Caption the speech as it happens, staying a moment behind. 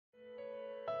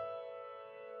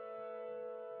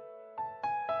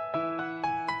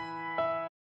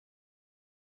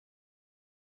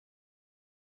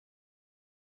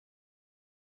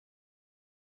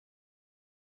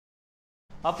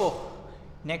അപ്പോൾ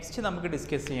നെക്സ്റ്റ് നമുക്ക്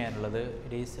ഡിസ്കസ് ചെയ്യാനുള്ളത്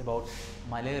it is about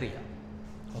malaria.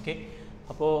 Okay,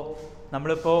 അപ്പോൾ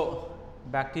നമ്മളിപ്പോൾ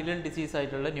ബാക്ടീരിയൽ ഡിസീസ്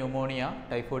ആയിട്ടുള്ള ന്യൂമോണിയ,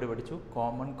 ടൈഫോയിഡ് പഠിച്ചു,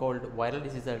 കോമൺ കോൾഡ് വൈറൽ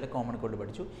ഡിസീസ് ആയിട്ടുള്ള കോമൺ കോൾഡ്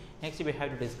പഠിച്ചു. Next we have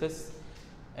to discuss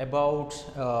about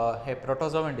A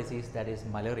protozoan disease that is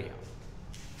malaria.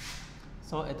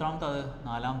 So എത്രാമത്തത്?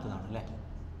 നാലാമത്തതാണ് അല്ലേ?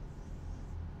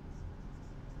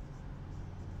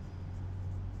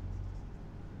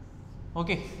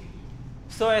 ഓക്കെ,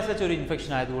 സോ ആസ് സച്ച് ഒരു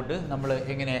infection ആയതുകൊണ്ട് നമ്മൾ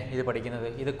എങ്ങനെ ഇത് പഠിക്കുന്നത്?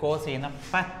 ഇത് കോസ് ചെയ്യുന്ന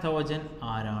പാത്തോജൻ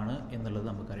ആരാണ് എന്നുള്ളത്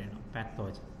നമുക്കറിയണം.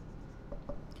 Pathogen,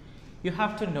 you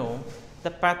have to know the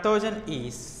pathogen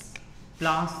is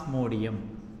Plasmodium.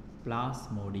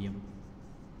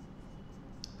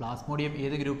 Plasmodium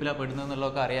ഏത് ഗ്രൂപ്പിലാണ് പെടുന്നത്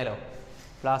എന്നുള്ളതൊക്കെ അറിയാലോ.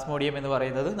 പ്ലാസ്മോഡിയം എന്ന്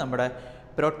പറയുന്നത് നമ്മുടെ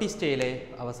പ്രോട്ടിസ്റ്റയിലെ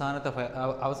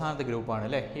അവസാനത്തെ ഗ്രൂപ്പാണ്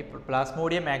അല്ലേ? ഈ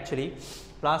Plasmodium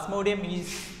Plasmodium is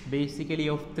basically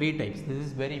of 3 types. This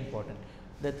is very important.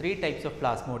 The 3 types of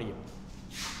Plasmodium.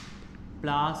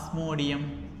 Plasmodium,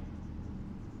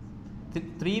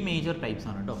 3 major types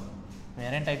ആണ് കേട്ടോ.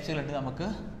 വേറെ ടൈപ്സുകളുണ്ട്, നമുക്ക്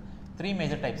 3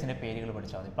 മേജർ ടൈപ്സിൻ്റെ പേരുകൾ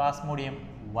പഠിച്ചാൽ മതി. Plasmodium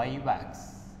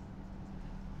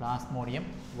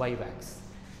vivax.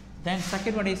 Then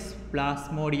second one is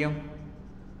Plasmodium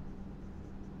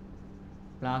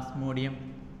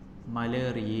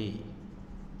malariae.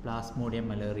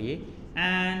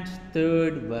 And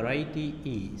third variety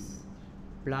is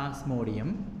Plasmodium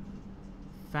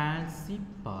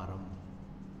falciparum.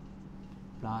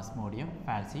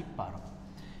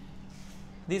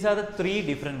 These are the 3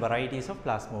 different varieties of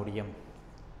Plasmodium.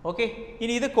 Okay,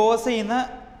 ini idu cause cheyna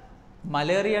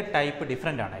malaria type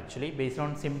different ആണ് actually based on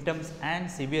symptoms and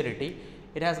severity.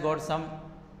 It has got some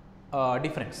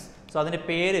difference. So adinte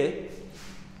peru,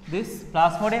 this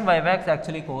Plasmodium vivax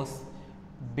actually cause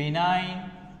benign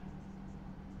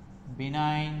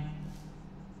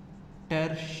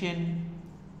tertian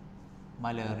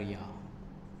malaria.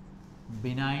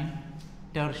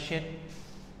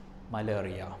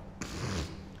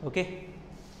 Okay,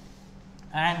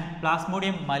 and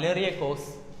Plasmodium malaria cause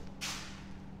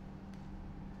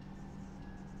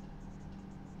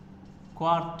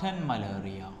quartan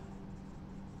malaria,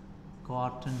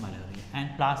 and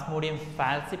Plasmodium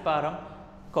falciparum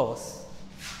cause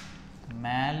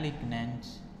malignant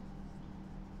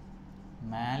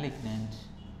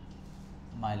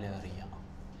malaria.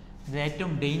 ഇത്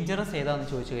ഏറ്റവും dangerous ഏതാണെന്ന്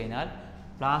ചോദിച്ചു കഴിഞ്ഞാൽ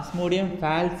Plasmodium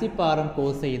ഫാൽസിപ്പാറം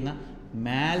cos ചെയ്യുന്ന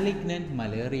malignant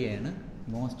മലേറിയയാണ്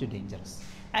most dangerous.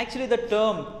 Actually the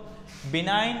term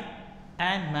benign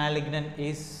and malignant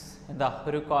is എന്താ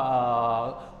ഒരു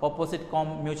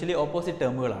mutually opposite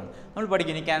ടേമുകളാണ്. നമ്മൾ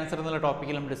പഠിക്കും ഇനി ക്യാൻസർ എന്നുള്ള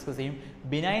ടോപ്പിക്കിൽ നമ്മൾ ഡിസ്കസ് ചെയ്യും.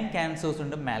 ബിനൈൻ ക്യാൻസേഴ്സ്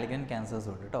ഉണ്ട്, മാലിഗ്നൻറ്റ് ക്യാൻസേഴ്സ്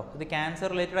ഉണ്ട് കേട്ടോ. ഇത് ക്യാൻസർ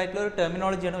റിലേറ്റഡ് ആയിട്ടുള്ള ഒരു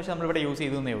ടെർമിനോളജിയാണ്, പക്ഷേ നമ്മളിവിടെ യൂസ്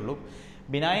ചെയ്തേ ഉള്ളൂ.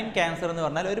 ബിനൈൻ ക്യാൻസർ എന്ന്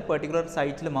പറഞ്ഞാൽ ഒരു പെർട്ടിക്കുലർ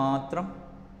സൈറ്റിൽ മാത്രം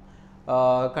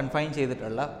കൺഫൈൻ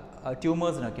ചെയ്തിട്ടുള്ള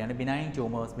ട്യൂമേഴ്സിനൊക്കെയാണ് ബിനൈൻ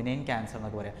ക്യാൻസർ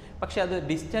എന്നൊക്കെ പറയാം. പക്ഷേ അത്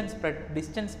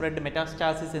ഡിസ്റ്റൻസ് സ്പ്രെഡ്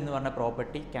മെറ്റാസ്റ്റാസിസ് എന്ന് പറഞ്ഞ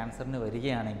പ്രോപ്പർട്ടി ക്യാൻസറിന്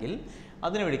വരികയാണെങ്കിൽ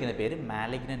അതിന് വിളിക്കുന്ന പേര്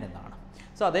മാലിഗ്നൻ്റ് എന്നാണ്.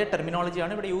 സോ അതേ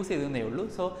ടെർമിനോളജിയാണ് ഇവിടെ യൂസ് ചെയ്തേ ഉള്ളൂ.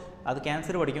 സോ അത്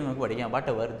ക്യാൻസർ പഠിക്കുമ്പോൾ നമുക്ക് പഠിക്കാം. What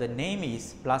ever the name is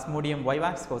Plasmodium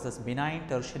vivax causes benign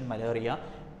tertian malaria,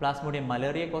 Plasmodium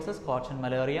malaria causes quartan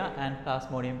malaria, and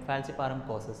Plasmodium falciparum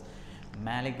causes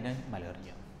malignant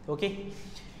malaria. Okay,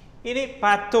 ഇനി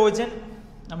പാത്തോജൻ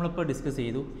നമ്മളിപ്പോൾ ഡിസ്കസ്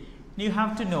ചെയ്തു. യു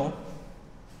ഹാവ് ടു നോ,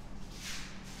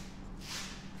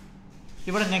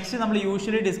 ഇവിടെ next നമ്മൾ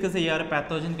usually discuss ചെയ്യാറ്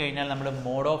pathogen കഴിഞ്ഞാൽ നമ്മുടെ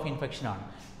mode of infection ആണ്.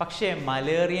 പക്ഷേ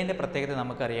മലേറിയൻ്റെ പ്രത്യേകത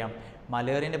നമുക്കറിയാം.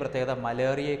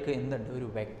 മലേറിയക്ക് എന്തുണ്ട്? ഒരു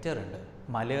വെക്റ്റർ ഉണ്ട്.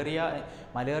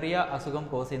 മലേറിയ അസുഖം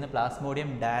കോസ് ചെയ്യുന്ന പ്ലാസ്മോഡിയം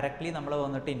ഡയറക്ട്ലി നമ്മൾ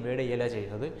വന്നിട്ട് ഇൻവേഡ് ചെയ്യല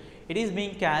ചെയ്യുന്നത്. It is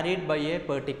being carried by A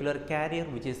particular carrier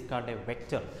which is called A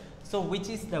vector. So which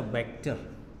is the vector?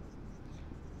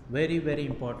 Very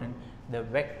important. The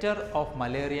vector of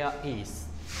malaria is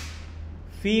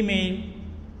female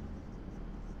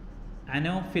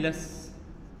Anopheles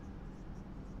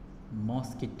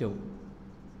mosquito.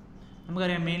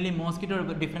 നമുക്കറിയാം mainly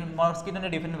മോസ്കിറ്റോൻ്റെ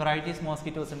different varieties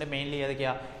mosquitoes ഉണ്ട്. Mainly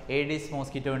ഏതൊക്കെയാണ്? Aedes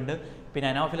mosquito ഉണ്ട്, പിന്നെ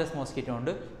anopheles mosquito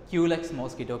ഉണ്ട്, Culex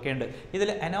mosquito ഒക്കെ ഉണ്ട്. ഇതിൽ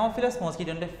anopheles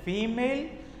മോസ്കിറ്റോൻ്റെ female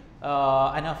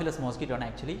anopheles mosquito ആണ്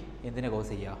ആക്ച്വലി എന്തിനെ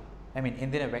കോസ് ചെയ്യുക?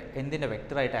 എന്തിൻ്റെ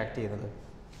വെക്ടറായിട്ട് ആക്ട് ചെയ്യുന്നത്?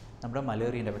 നമ്മുടെ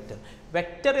മലേറിയൻ്റെ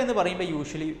വെക്റ്റർ എന്ന് പറയുമ്പോൾ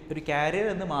യൂഷ്വലി ഒരു കാരിയർ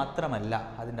എന്ന് മാത്രമല്ല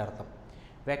അതിൻ്റെ അർത്ഥം.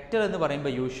 വെക്റ്റർ എന്ന്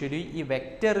പറയുമ്പോൾ യൂഷ്വലി ഈ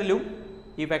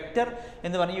വെക്റ്റർ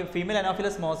എന്ന് പറഞ്ഞ ഈ ഫീമെയിൽ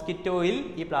അനോഫിലസ് മോസ്കിറ്റോയിൽ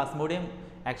ഈ പ്ലാസ്മോഡിയം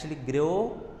ആക്ച്വലി ഗ്രോ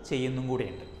ചെയ്യുന്നും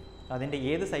കൂടെയുണ്ട്. അതിൻ്റെ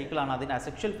ഏത് സൈക്കിളാണ്? അതിൻ്റെ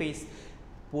asexual face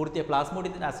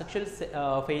പ്ലാസ്മോഡിയത്തിൻ്റെ asexual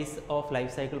face of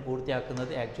life cycle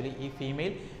പൂർത്തിയാക്കുന്നത് ആക്ച്വലി ഈ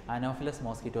ഫീമെയിൽ അനോഫിലസ്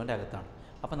മോസ്കിറ്റോൻ്റെ അകത്താണ്.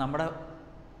 അപ്പോൾ നമ്മുടെ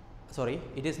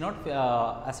it is not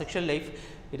asexual life,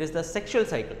 it is the sexual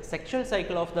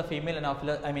cycle of the female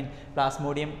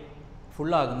Plasmodium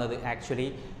full ആകുന്നത് actually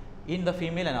in the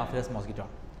female anopheles mosquito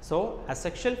ആണ്. So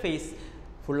asexual face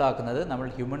full ആക്കുന്നത് നമ്മൾ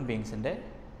human ബീങ്സിൻ്റെ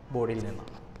ബോഡിയിൽ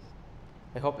നിന്നാണ്.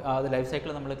 ഐ ഹോപ്പ് അത് ലൈഫ് സൈക്കിൾ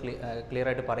നമ്മൾ ക്ലിയർ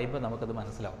ആയിട്ട് പറയുമ്പോൾ നമുക്കത്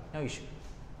മനസ്സിലാവും. No issue.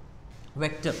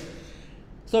 Vector.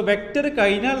 So vector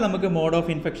കഴിഞ്ഞാൽ നമുക്ക് മോഡ് ഓഫ്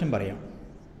ഇൻഫെക്ഷൻ പറയാം.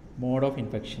 മോഡ് ഓഫ്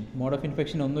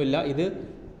ഇൻഫെക്ഷൻ ഒന്നുമില്ല, ഇത്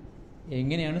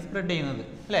എങ്ങനെയാണ് സ്പ്രെഡ് ചെയ്യുന്നത്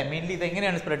അല്ലേ? മെയിൻലി ഇത്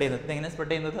എങ്ങനെയാണ് സ്പ്രെഡ് ചെയ്യുന്നത്? ഇതെങ്ങനെ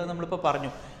സ്പ്രെഡ് ചെയ്യുന്നത് അത് നമ്മളിപ്പോൾ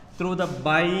പറഞ്ഞു. Through the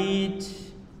byte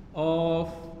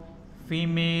of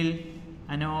female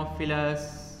anopheles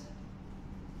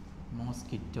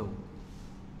mosquito.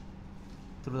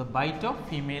 Through the byte of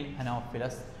female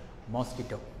anopheles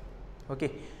mosquito. Okay,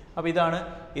 അപ്പോൾ ഇതാണ്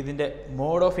ഇതിൻ്റെ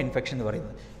മോഡ് ഓഫ് ഇൻഫെക്ഷൻ എന്ന്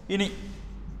പറയുന്നത്. ഇനി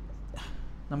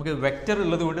നമുക്ക് വെക്റ്റർ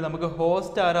ഉള്ളത് കൊണ്ട് നമുക്ക്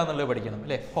ഹോസ്റ്റ് ആരാന്നുള്ളത് പഠിക്കണം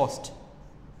അല്ലേ?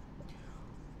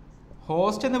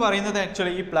 ഹോസ്റ്റ് എന്ന് പറയുന്നത്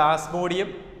ആക്ച്വലി ഈ പ്ലാസ്മോഡിയം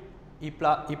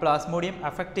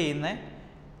അഫക്റ്റ് ചെയ്യുന്ന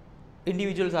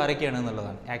ഇൻഡിവിജ്വൽസ് ആരൊക്കെയാണ്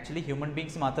എന്നുള്ളതാണ്. ആക്ച്വലി ഹ്യൂമൻ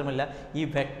ബീങ്സ് മാത്രമല്ല, ഈ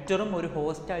വെക്റ്ററും ഒരു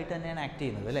ഹോസ്റ്റായിട്ട് തന്നെയാണ് ആക്ട്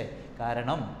ചെയ്യുന്നത് അല്ലേ?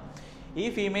 കാരണം ഈ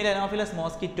ഫീമെയിൽ അനോഫിലസ്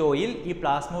മോസ്കിറ്റോയിൽ ഈ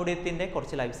പ്ലാസ്മോഡിയത്തിൻ്റെ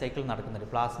കുറച്ച് ലൈഫ് സൈക്കിൾ നടക്കുന്നുണ്ട്.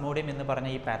 പ്ലാസ്മോഡിയം എന്ന് പറഞ്ഞ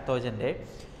ഈ പാത്തോജൻ്റെ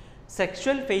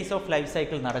sexual face of life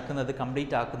cycle നടക്കുന്നത്,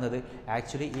 കംപ്ലീറ്റ് ആക്കുന്നത്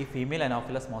ആക്ച്വലി ഈ ഫീമെയിൽ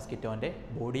അനോഫിലസ് മോസ്കിറ്റോൻ്റെ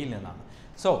ബോഡിയിൽ നിന്നാണ്.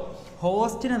 സോ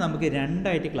ഹോസ്റ്റിനെ നമുക്ക്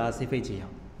രണ്ടായിട്ട് ക്ലാസിഫൈ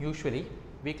ചെയ്യാം. Usually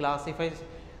we classify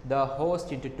the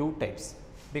host in to 2 types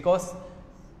because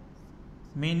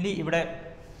mainly ഇവിടെ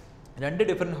 2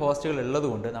 ഡിഫറെൻറ്റ് ഹോസ്റ്റുകൾ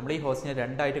ഉള്ളതുകൊണ്ട് നമ്മൾ ഈ ഹോസ്റ്റിനെ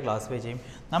രണ്ടായിട്ട് ക്ലാസിഫൈ ചെയ്യും.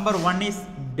 Number 1 is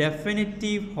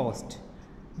definitive host.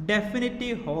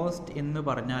 Definitive host എന്ന്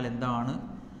പറഞ്ഞാൽ എന്താണ്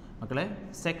മക്കളെ?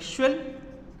 Sexual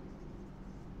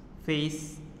face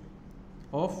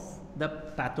of the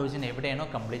pathogen എവിടെയാണോ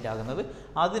കംപ്ലീറ്റ് ആകുന്നത്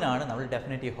അതിനാണ് നമ്മൾ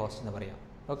ഡെഫിനിറ്റീവ് ഹോസ്റ്റ് എന്ന് പറയാം.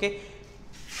 Okay,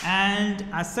 and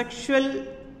asexual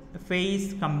face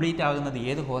complete ആകുന്നത്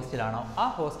ഏത് ഹോസ്റ്റിലാണോ ആ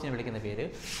ഹോസ്റ്റിനെ വിളിക്കുന്ന പേര്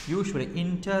യൂഷ്വലി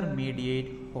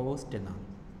ഇൻ്റർമീഡിയേറ്റ് ഹോസ്റ്റ് എന്നാണ്.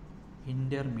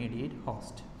 Intermediate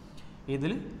host.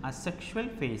 ഇതിൽ അസെക്ഷൽ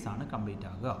ഫേസ് ആണ് കംപ്ലീറ്റ്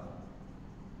ആകുക.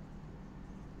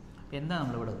 എന്താ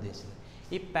നമ്മളിവിടെ ഉദ്ദേശിച്ചത്?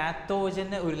 ഈ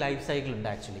പാത്തോജന് ഒരു ലൈഫ് സൈക്കിൾ ഉണ്ട്.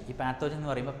 ആക്ച്വലി ഈ പാത്തോജൻ എന്ന്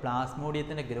പറയുമ്പോൾ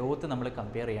പ്ലാസ്മോഡിയത്തിൻ്റെ ഗ്രോത്ത് നമ്മൾ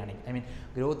കമ്പയർ ചെയ്യുകയാണെങ്കിൽ,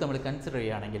 ഗ്രോത്ത് നമ്മൾ കൺസിഡർ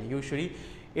ചെയ്യുകയാണെങ്കിൽ usually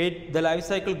the life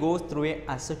cycle goes through A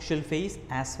asexual face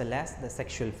as well as the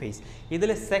sexual face. ഇതിൽ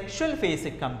സെക്ഷൽ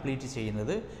ഫേസ് കംപ്ലീറ്റ്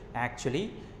ചെയ്യുന്നത് actually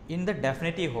in the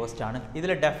definitive host ആണ്.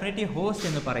 ഇതിൽ ഡെഫിനിറ്റീവ് ഹോസ്റ്റ്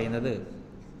എന്ന് പറയുന്നത്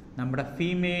നമ്മുടെ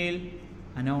ഫീമെയിൽ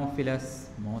അനോഫിലസ്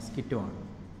മോസ്കിറ്റോ ആണ്.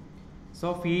 സോ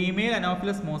ഫീമെയിൽ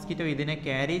അനോഫിലസ് മോസ്കിറ്റോ ഇതിനെ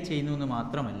carry ചെയ്യുന്നു എന്ന്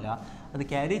മാത്രമല്ല, അത്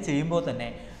ക്യാരി ചെയ്യുമ്പോൾ തന്നെ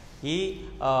ഈ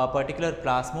particular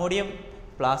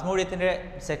പ്ലാസ്മോഡിയത്തിൻ്റെ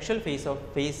sexual face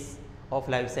of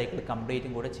life cycle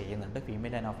കംപ്ലീറ്റും കൂടെ ചെയ്യുന്നുണ്ട്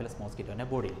ഫീമെയിൽ അനോഫിലസ് മോസ്കിറ്റോൻ്റെ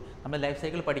ബോഡിയിൽ. നമ്മൾ ലൈഫ്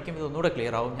സൈക്കിൾ പഠിക്കുമ്പോൾ ഇതൊന്നുകൂടെ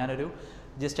ക്ലിയർ ആവും. ഞാനൊരു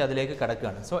ജസ്റ്റ് അതിലേക്ക്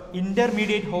കടക്കുകയാണ്. സോ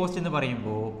ഇൻ്റർമീഡിയറ്റ് ഹോസ്റ്റ് എന്ന്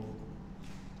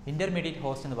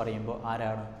പറയുമ്പോൾ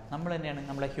ആരാണ്? നമ്മൾ തന്നെയാണ്.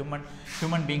 നമ്മളെ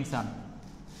ഹ്യൂമൻ ബീങ്സ് ആണ്.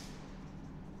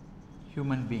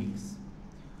 Human beings.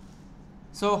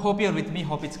 So hope you are with me,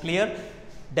 hope it's clear.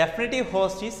 Definitive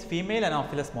host is female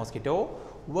Anopheles mosquito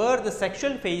where the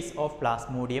sexual phase of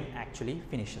Plasmodium actually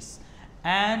finishes.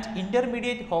 And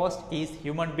intermediate host is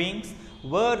human beings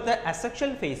where the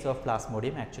asexual phase of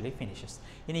Plasmodium actually finishes.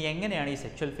 ഇനി എങ്ങനെയാണ് ഈ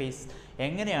sexual face,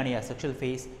 എങ്ങനെയാണ് ഈ asexual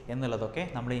face എന്നുള്ളതൊക്കെ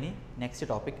നമ്മളിനി next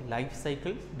topic life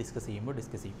cycle discuss ചെയ്യും.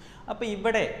 അപ്പോൾ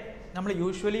ഇവിടെ നമ്മൾ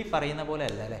യൂഷ്വലി പറയുന്ന പോലെ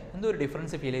അല്ല അല്ലേ? എന്തോ ഒരു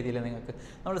ഡിഫറൻസ് ഫീൽ ചെയ്തില്ല നിങ്ങൾക്ക്?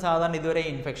 നമ്മൾ സാധാരണ ഇതുവരെ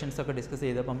ഇൻഫെക്ഷൻസ് ഒക്കെ ഡിസ്കസ്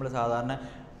ചെയ്തപ്പോൾ നമ്മൾ സാധാരണ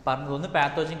പറഞ്ഞത് ഒന്ന്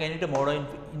പാത്തോജൻ കഴിഞ്ഞിട്ട് മോഡോ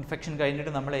ഇൻഫെക്ഷൻ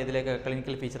കഴിഞ്ഞിട്ട് നമ്മൾ ഇതിലേക്ക്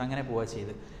ക്ലിനിക്കൽ ഫീച്ചർ അങ്ങനെ പോവുക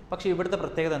ചെയ്ത്. പക്ഷേ ഇവിടുത്തെ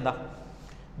പ്രത്യേകത എന്താ?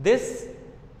 This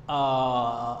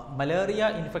malaria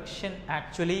infection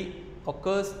actually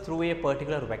occurs through A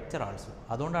particular vector also.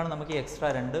 അതുകൊണ്ടാണ് നമുക്ക് ഈ എക്സ്ട്രാ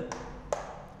 2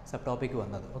 സബ് ടോപ്പിക്ക്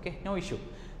വന്നത്. Okay, no issue.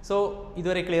 സോ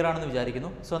ഇതുവരെ ക്ലിയർ ആണെന്ന് വിചാരിക്കുന്നു.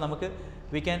 സോ നമുക്ക്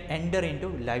we can enter in to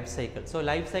life cycle. So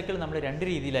life cycle നമ്മൾ 2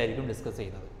 രീതിയിലായിരിക്കും ഡിസ്കസ്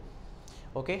ചെയ്യുന്നത്.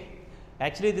 Okay,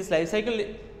 actually this life cycle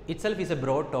itself is A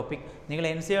broad topic. നിങ്ങൾ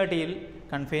NCERTയിൽ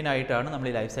കൺഫൈൻ ആയിട്ടാണ് നമ്മൾ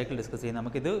ഈ ലൈഫ് സൈക്കിൾ ഡിസ്കസ്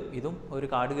ചെയ്യുന്നത്. ഇതും ഒരു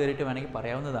കാർഡ് കയറിയിട്ട് വേണമെങ്കിൽ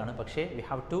പറയാവുന്നതാണ്. പക്ഷേ we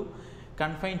have to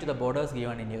confine to the borders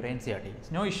given in your NCERT.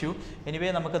 No issue. Anyway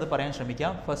നമുക്കത് പറയാൻ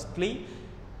ശ്രമിക്കാം. Firstly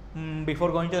before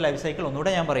going to life cycle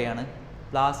ഒന്നുകൂടെ ഞാൻ പറയുകയാണ്.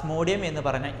 പ്ലാസ്മോഡിയം എന്ന്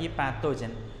പറഞ്ഞ ഈ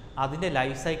പാത്തോജൻ അതിൻ്റെ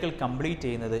ലൈഫ് സൈക്കിൾ കംപ്ലീറ്റ്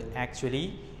ചെയ്യുന്നത് ആക്ച്വലി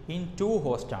ഇൻ 2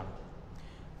 host ആണ്.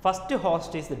 First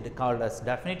host is called as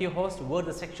definitive host where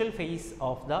the sexual phase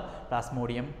of the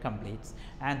Plasmodium completes,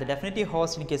 and the definitive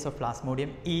host in case of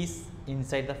Plasmodium is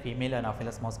inside the female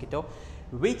Anopheles mosquito,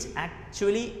 which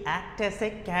actually act as a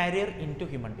carrier into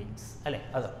human beings.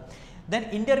 Then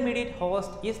intermediate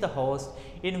host is the host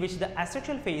in which the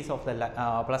asexual phase of the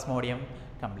Plasmodium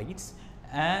completes,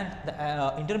 and the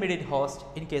intermediate host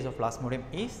in case of Plasmodium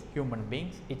is human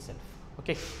beings itself.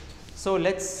 Okay, so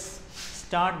let's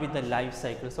start with the life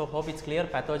cycle. So hope it's clear.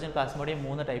 Pathogen Plasmodium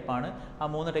 3 type ആണ്. ആ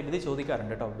 3 type ഇത്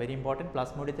ചോദിക്കാറുണ്ട് കേട്ടോ. Very important.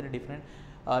 പ്ലാസ്മോഡിയത്തിൻ്റെ different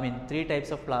 3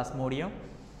 types of Plasmodium.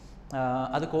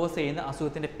 അത് cos ചെയ്യുന്ന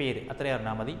അസുഖത്തിൻ്റെ പേര് അത്രയും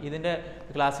അറിഞ്ഞാൽ മതി. ഇതിൻ്റെ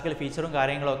ക്ലാസിക്കൽ ഫീച്ചറും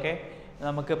കാര്യങ്ങളൊക്കെ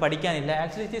നമുക്ക് പഠിക്കാനില്ല.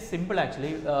 Actually it is simple.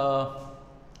 Actually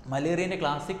മലേറിയൻ്റെ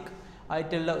classic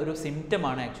ആയിട്ടുള്ള ഒരു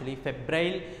സിംറ്റമാണ് ആക്ച്വലി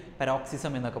ഫെബ്രൈൽ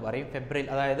പെരോക്സിസം എന്നൊക്കെ പറയും. ഫെബ്രൈൽ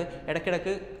അതായത്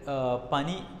ഇടയ്ക്കിടയ്ക്ക്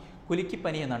പനി,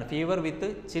 കുലുക്കിപ്പനി എന്നാണ്, fever with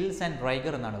chills and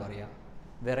rigour എന്നാണ് പറയുക.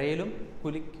 വിറയലും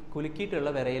കുലുക്കിയിട്ടുള്ള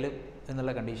വിറയലും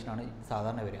എന്നുള്ള കണ്ടീഷനാണ്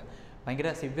സാധാരണ വരിക. ഭയങ്കര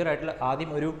സിവിയർ ആയിട്ടുള്ള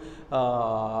ആദ്യം ഒരു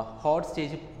ഹോട്ട്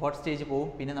സ്റ്റേജ് പോവും,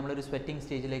 പിന്നെ നമ്മളൊരു സ്വെറ്റിംഗ്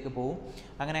സ്റ്റേജിലേക്ക് പോവും.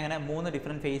 അങ്ങനെ 3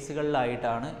 ഡിഫറെൻറ്റ്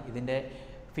ഫേസുകളിലായിട്ടാണ് ഇതിൻ്റെ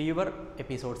ഫീവർ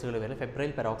എപ്പിസോഡ്സുകൾ വരും.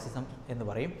 ഫെബ്രൈൽ പെരോക്സിസം എന്ന്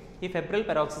പറയും. ഈ ഫെബ്രൈൽ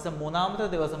പെരോക്സിസം 3ാമത്തെ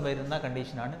ദിവസം വരുന്ന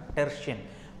കണ്ടീഷനാണ് ടെർഷ്യൻ.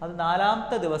 അത്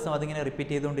 4ാമത്തെ ദിവസം അതിങ്ങനെ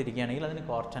റിപ്പീറ്റ് ചെയ്തുകൊണ്ടിരിക്കുകയാണെങ്കിൽ അതിന്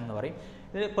കോർട്ടൻ എന്ന് പറയും.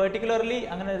 ഇത് പെർട്ടിക്കുലർലി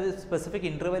അങ്ങനെ ഒരു സ്പെസിഫിക്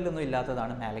ഇൻ്റർവെല്ലൊന്നും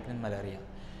ഇല്ലാത്തതാണ് മാലിഗ്നന്റ് മലേറിയ.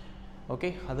 ഓക്കെ,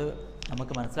 അത്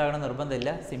നമുക്ക് മനസ്സിലാകണം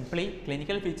നിർബന്ധമില്ല. Simply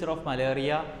clinical feature of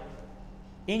malaria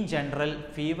in general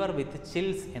fever with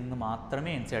chills എന്ന്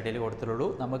മാത്രമേ NCERT-യിൽ കൊടുത്തിട്ടുള്ളൂ.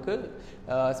 നമുക്ക്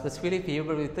specifically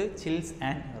fever with chills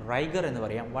and rigour എന്ന്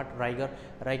പറയാം. What rigour?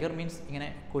 റൈഗർ മീൻസ് ഇങ്ങനെ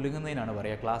കുലുങ്ങുന്നതിനാണ്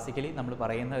പറയുക. ക്ലാസിക്കലി നമ്മൾ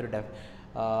പറയുന്ന ഒരു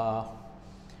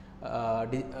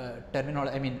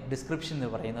ഡിസ്ക്രിപ്ഷൻ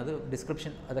എന്ന് പറയുന്നത്,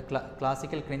 ഡിസ്ക്രിപ്ഷൻ അത്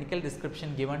classical clinical description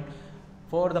given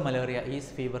for the malaria is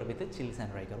fever with chills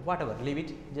and rigour. What ever, leave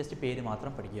it, just പേര്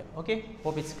മാത്രം പഠിക്കുക. Okay,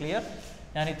 hope it's clear.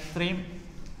 ഞാൻ ഇത്രയും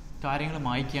കാര്യങ്ങൾ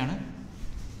മായ്ക്കുകയാണ്.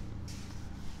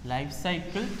 ലൈഫ്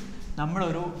സൈക്കിൾ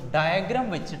നമ്മളൊരു ഡയഗ്രാം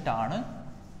വെച്ചിട്ടാണ്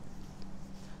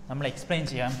നമ്മൾ എക്സ്പ്ലെയിൻ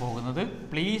ചെയ്യാൻ പോകുന്നത്.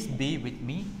 Please be with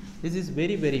me, this is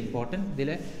very very important.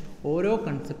 ഇതിലെ ഓരോ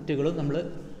കൺസെപ്റ്റുകളും നമ്മൾ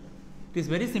it is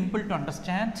very simple to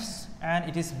understand and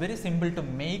it is very simple to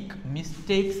make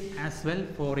mistakes as well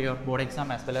for your board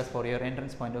exam as well as for your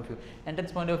entrance point of view.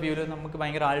 Entrance point of view നമുക്ക്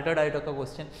ഭയങ്കര altered ആയിട്ടൊക്കെ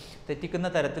question തെറ്റിക്കുന്ന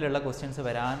തരത്തിലുള്ള questions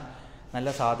വരാൻ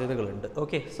നല്ല സാധ്യതകളുണ്ട്.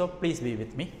 Okay, so please be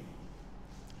with me.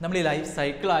 നമ്മൾ ഈ life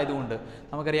cycle ആയതുകൊണ്ട്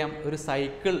നമുക്കറിയാം ഒരു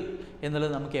സൈക്കിൾ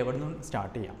എന്നുള്ളത് നമുക്ക് എവിടെ നിന്നും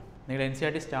സ്റ്റാർട്ട് ചെയ്യാം. നിങ്ങൾ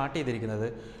NCERT സ്റ്റാർട്ട് ചെയ്തിരിക്കുന്നത്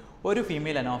ഒരു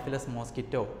female anopheles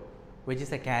mosquito which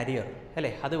is A carrier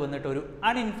അല്ലേ, അത് വന്നിട്ട് ഒരു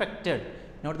അൺഇൻഫെക്റ്റഡ്,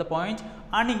 നോട്ട് ദ പോയിന്റ്,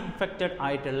 അൺഇൻഫെക്റ്റഡ്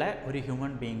ആയിട്ടുള്ള ഒരു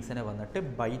ഹ്യൂമൻ ബീയിങ്സിനെ വന്നിട്ട്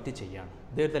ബൈറ്റ് ചെയ്യാണ്.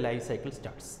 There the life cycle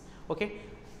starts. Okay,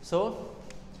 so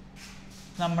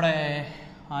നമ്മുടെ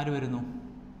ആര് വരുന്നു?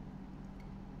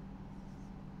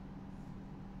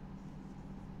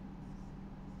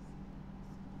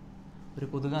 ഒരു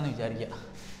കൊതുകാന്ന് വിചാരിക്കുക.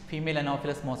 ഫീമെയിൽ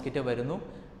അനോഫിലസ് മോസ്കിറ്റോ വരുന്നു,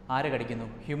 ആരെ കടിക്കുന്നു?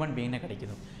 ഹ്യൂമൻ ബീങ്ങിനെ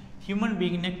കടിക്കുന്നു. ഹ്യൂമൻ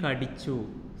ബീങ്ങിനെ കടിച്ചു,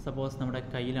 സപ്പോസ് നമ്മുടെ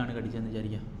കയ്യിലാണ് കടിച്ചതെന്ന്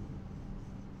വിചാരിക്കുക.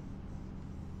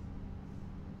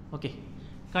 ഓക്കെ,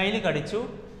 കയ്യിൽ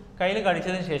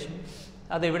കടിച്ചതിന് ശേഷം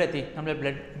അതെവിടെ എത്തി? നമ്മുടെ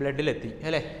ബ്ലഡിലെത്തി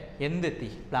അല്ലേ? എന്തെത്തി?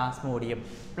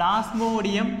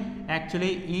 പ്ലാസ്മോഡിയം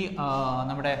ആക്ച്വലി ഈ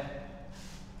നമ്മുടെ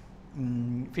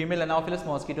ഫീമെയിൽ അനോഫിലസ്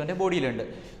മോസ്കിറ്റോൻ്റെ ബോഡിയിലുണ്ട്.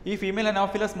 ഈ ഫീമെയിൽ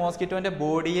അനോഫിലസ് മോസ്കിറ്റോൻ്റെ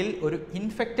ബോഡിയിൽ ഒരു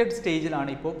ഇൻഫെക്റ്റഡ് സ്റ്റേജിലാണ്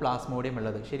ഇപ്പോൾ പ്ലാസ്മോഡിയം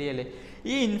ഉള്ളത്, ശരിയല്ലേ?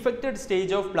 ഈ infected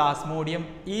stage of Plasmodium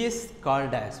is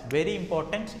called as, very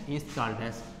important, is called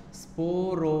as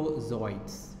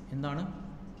സ്പോറോസോയിഡ്സ്. എന്താണ്?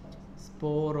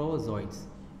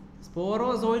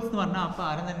 സ്പോറോസോയിഡ്സ് എന്ന് പറഞ്ഞാൽ അപ്പോൾ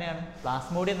ആരും തന്നെയാണ്?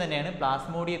 പ്ലാസ്മോഡിയം തന്നെയാണ്.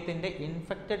 പ്ലാസ്മോഡിയത്തിൻ്റെ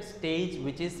infected stage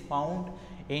which is found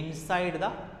inside the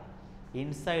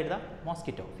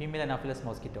mosquito, female anopheles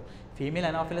mosquito. Female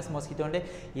anopheles മോസ്കിറ്റോൻ്റെ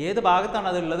ഏത് ഭാഗത്താണ്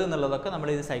അതുള്ളത് എന്നുള്ളതൊക്കെ നമ്മൾ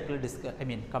ഇത് സൈക്കിൾ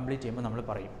കംപ്ലീറ്റ് ചെയ്യുമ്പോൾ നമ്മൾ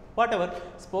പറയും. What ever,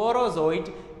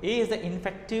 സ്പോറോസോയിഡ് is the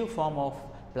infective form of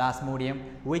Plasmodium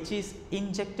which is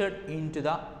injected in to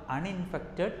the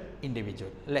അൺഇൻഫെക്റ്റഡ്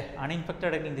individual അല്ലേ?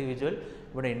 അൺഇൻഫെക്റ്റഡ് ഇൻഡിവിജ്വൽ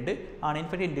ഇവിടെ ഉണ്ട്.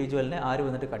 അൺഇൻഫെക്റ്റഡ് ഇൻഡിവിജ്വലിനെ ആര്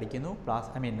വന്നിട്ട് കടിക്കുന്നു?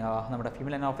 നമ്മുടെ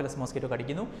female anopheles mosquito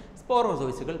കടിക്കുന്നു.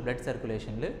 സ്പോറോസോയിഡ്സുകൾ blood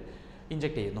സർക്കുലേഷനിൽ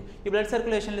inject ചെയ്യുന്നു. ഈ ബ്ലഡ്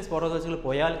സർക്കുലേഷനിൽ സ്പോറോസോയിഡ്സുകൾ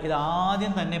പോയാൽ ഇത്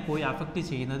ആദ്യം തന്നെ പോയി അഫക്റ്റ്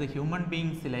ചെയ്യുന്നത് human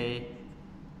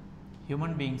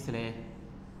ബീങ്സിലെ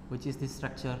which is the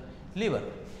structure?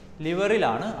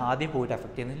 ലിവറിലാണ് ആദ്യം പോയിട്ട്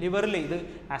അഫക്റ്റ് ചെയ്യുന്നത്. ലിവറിൽ ഇത്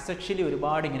അസെക്ഷലി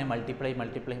ഒരുപാട് ഇങ്ങനെ മൾട്ടിപ്ലൈ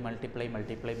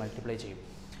ചെയ്യും.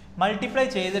 മൾട്ടിപ്ലൈ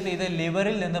ചെയ്തിട്ട് ഇത്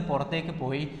ലിവറിൽ നിന്ന് പുറത്തേക്ക്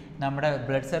പോയി നമ്മുടെ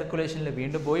ബ്ലഡ് സർക്കുലേഷനിൽ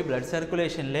വീണ്ടും പോയി ബ്ലഡ്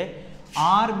സർക്കുലേഷനിലെ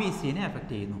RBCനെ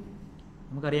അഫക്റ്റ് ചെയ്യുന്നു.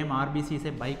 നമുക്കറിയാം RBC is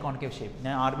A biconcave shape.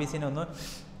 ഞാൻ RBCനെ ഒന്ന്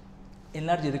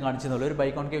എൻലാർജ് ചെയ്ത് കാണിച്ചെന്നുള്ളൂ. ഒരു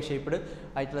ബൈകോൺകേവ് ഷേപ്പ്ഡ്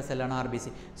ആയിട്ടുള്ള സെല്ലാണ് RBC.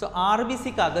 സോ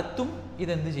RBCക്കകത്തും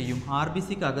ഇതെന്ത് ചെയ്യും?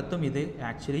 RBCക്കകത്തും ഇത്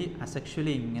ആക്ച്വലി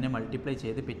അസെക്ഷലി ഇങ്ങനെ മൾട്ടിപ്ലൈ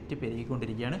ചെയ്ത്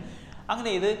പെരുകിക്കൊണ്ടിരിക്കുകയാണ്.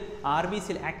 അങ്ങനെ ഇത്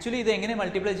RBCയിൽ ആക്ച്വലി ഇത് എങ്ങനെ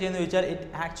മൾട്ടിപ്ലൈ ചെയ്യുന്നത് ചോദിച്ചാൽ it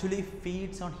actually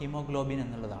feeds on haemoglobin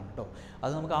എന്നുള്ളതാണ് കേട്ടോ.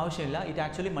 അത് നമുക്ക് ആവശ്യമില്ല. It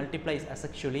actually multiplies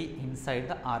asexually inside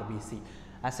the RBC.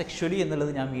 Asexually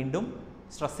എന്നുള്ളത് ഞാൻ വീണ്ടും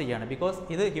സ്ട്രെസ് ചെയ്യാണ്, ബിക്കോസ്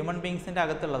ഇത് ഹ്യൂമൻ ബീങ്സിൻ്റെ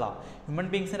അകത്തുള്ളതാണ്. ഹ്യൂമൻ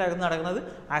ബീങ്സിൻ്റെ അകത്ത് നടക്കുന്നത്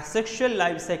അസെക്ഷൽ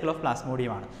ലൈഫ് സൈക്കിൾ ഓഫ്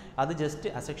പ്ലാസ്മോഡിയമാണ്. അത് ജസ്റ്റ്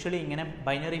അസെക്ഷലി ഇങ്ങനെ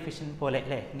ബൈനറി ഫിഷൻ പോലെ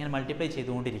അല്ലേ ഇങ്ങനെ മൾട്ടിപ്ലൈ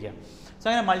ചെയ്തുകൊണ്ടിരിക്കുകയാണ്. സോ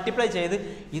അങ്ങനെ മൾട്ടിപ്ലൈ ചെയ്ത്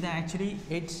ഇത് actually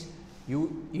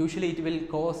usually it will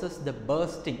causes the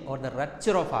bursting or the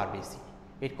rupture of RBC.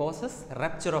 It causes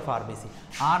rupture of RBC.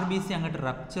 RBC അങ്ങോട്ട്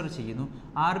റപ്ചർ ചെയ്യുന്നു.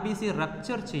 RBC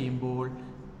റപ്ചർ ചെയ്യുമ്പോൾ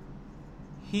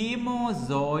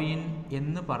ഹീമോസോയിൻ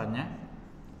എന്ന് പറഞ്ഞ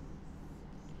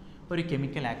ഒരു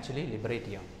കെമിക്കൽ ആക്ച്വലി ലിബറേറ്റ്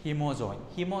ചെയ്യാം.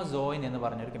 ഹീമോസോയിൻ എന്ന്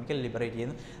പറഞ്ഞ ഒരു കെമിക്കൽ ലിബറേറ്റ്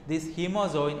ചെയ്യുന്നു. This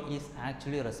ഹീമോസോയിൻ is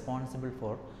actually responsible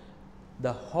for the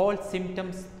whole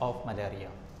symptoms of malaria.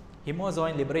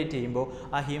 ഹിമോസോയിൻ liberate ചെയ്യുമ്പോൾ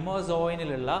ആ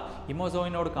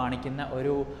ഹിമോസോയിനോട് കാണിക്കുന്ന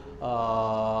ഒരു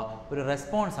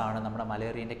റെസ്പോൺസാണ് നമ്മുടെ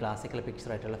മലേറിയൻ്റെ ക്ലാസിക്കൽ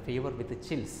പിക്ചറായിട്ടുള്ള ഫീവർ വിത്ത്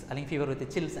ചിൽസ്, അല്ലെങ്കിൽ fever with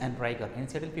chills and rigour.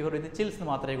 ഇൻസൈഡിൽ fever with chills എന്ന്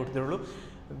മാത്രമേ കൊടുത്തിട്ടുള്ളൂ.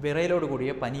 വിറയലോട്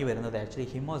കൂടിയ പനി വരുന്നത് ആക്ച്വലി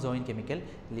ഹിമോസോയിൻ കെമിക്കൽ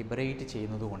ലിബറേറ്റ്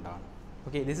ചെയ്യുന്നത് കൊണ്ടാണ്.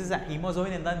 ഓക്കെ, ദിസ് ഇസ്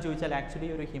ഹീമോസോയിൻ എന്താണെന്ന് ചോദിച്ചാൽ ആക്ച്വലി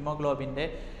ഒരു ഹിമോഗ്ലോബിൻ്റെ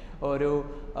ഒരു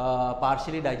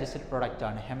പാർഷ്യലി ഡൈജസ്റ്റഡ്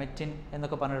പ്രൊഡക്റ്റാണ്. ഹെമറ്റിൻ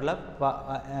എന്നൊക്കെ പറഞ്ഞിട്ടുള്ള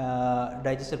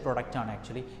ഡൈജസ്റ്റഡ് പ്രൊഡക്റ്റാണ്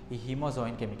ആക്ച്വലി ഈ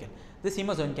ഹീമോസോയിൻ കെമിക്കൽ. ദിസ്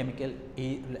ഹീമോസോയിൻ കെമിക്കൽ ഈ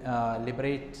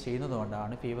ലിബറേറ്റ്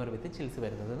ചെയ്യുന്നതുകൊണ്ടാണ് ഫീവർ വിത്ത് ചിൽസ്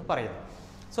വരുന്നത് എന്ന് പറയുന്നത്.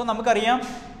 സോ നമുക്കറിയാം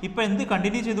ഇപ്പോൾ എന്ത്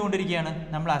കണ്ടിന്യൂ ചെയ്തുകൊണ്ടിരിക്കുകയാണ്,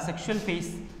 നമ്മൾ അസെക്ഷൽ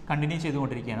ഫേസ് കണ്ടിന്യൂ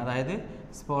ചെയ്തുകൊണ്ടിരിക്കുകയാണ്. അതായത്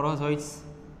സ്പോറോസോയിഡ്സ്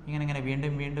ഇങ്ങനെ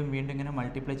വീണ്ടും ഇങ്ങനെ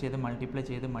മൾട്ടിപ്ലൈ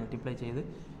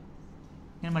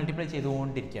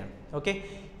ചെയ്തുകൊണ്ടിരിക്കുകയാണ്. ഓക്കെ,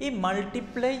 ഈ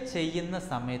മൾട്ടിപ്ലൈ ചെയ്യുന്ന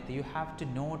സമയത്ത് you have to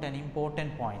not an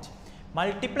important point.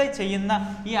 Multiply ചെയ്യുന്ന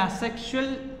ഈ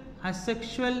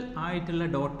അസെക്ഷൽ ആയിട്ടുള്ള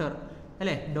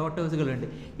ഡോട്ടേഴ്സുകളുണ്ട്.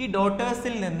 ഈ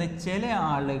ഡോട്ടേഴ്സിൽ നിന്ന് ചില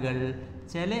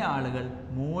ആളുകൾ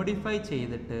മോഡിഫൈ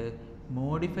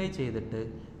ചെയ്തിട്ട്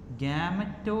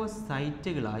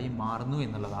ഗാമറ്റോസൈറ്റുകളായി മാറുന്നു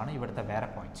എന്നുള്ളതാണ് ഇവിടുത്തെ വേറെ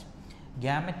പോയിന്റ്.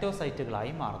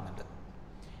 ഗാമറ്റോസൈറ്റുകളായി മാറുന്നുണ്ട്.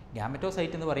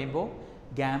 ഗാമറ്റോസൈറ്റ് എന്ന് പറയുമ്പോൾ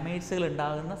ഗാമേറ്റ്സുകൾ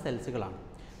ഉണ്ടാകുന്ന സെൽസുകളാണ്.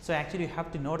 So actually you have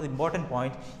to not the important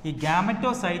point. ഈ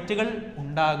ഗാമറ്റോസൈറ്റുകൾ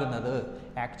ഉണ്ടാകുന്നത്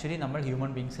ആക്ച്വലി നമ്മൾ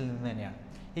ഹ്യൂമൻ ബീങ്സിൽ നിന്ന് തന്നെയാണ്.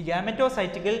 ഈ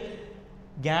ഗാമറ്റോസൈറ്റുകൾ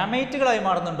ഗാമേറ്റുകളായി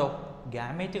മാറുന്നുണ്ടോ?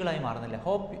 ഗാമേറ്റുകളായി മാറുന്നില്ല.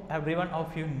 Hope every one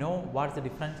of you know what's the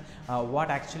difference,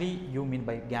 what actually you mean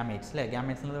by gametes അല്ലേ?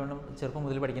 ഗാമേറ്റ്സ് എന്നത് ചെറുപ്പം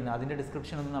മുതൽ പഠിക്കുന്നത്. അതിൻ്റെ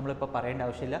ഡിസ്ക്രിപ്ഷൻ ഒന്നും നമ്മളിപ്പോൾ പറയേണ്ട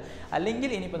ആവശ്യമില്ല. അല്ലെങ്കിൽ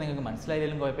ഇനിയിപ്പോൾ നിങ്ങൾക്ക്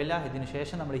മനസ്സിലായാലും കുഴപ്പമില്ല. ഇതിന്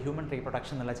ശേഷം നമ്മൾ ഹ്യൂമൻ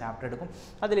റീപ്രൊഡക്ഷൻ എന്നുള്ള ചാപ്റ്റർ എടുക്കും.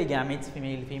 അതിൽ ഗാമേറ്റ്സ്,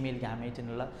 ഫീമെയിൽ ഗാമേറ്റ്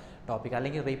എന്നുള്ള ടോപ്പിക്,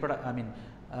 അല്ലെങ്കിൽ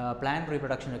പ്ലാന്റ്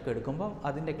റീപ്രൊഡക്ഷൻ ഒക്കെ എടുക്കുമ്പോൾ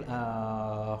അതിൻ്റെ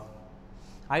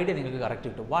ഐഡിയ നിങ്ങൾക്ക് കറക്റ്റ്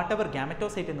കിട്ടും. വാട്ട് എവർ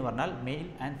ഗാമറ്റോസൈറ്റ് എന്ന് പറഞ്ഞാൽ മെയിൽ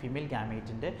ആൻഡ് ഫീമെയിൽ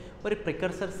ഗാമേറ്റിൻ്റെ ഒരു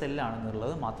പ്രിക്കർസർ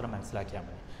സെല്ലാണെന്നുള്ളത് മാത്രം മനസ്സിലാക്കിയാൽ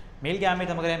മതി. മെയിൽ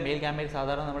ഗാമേറ്റ് നമുക്കറിയാം. മെയിൽ ഗാമേറ്റ്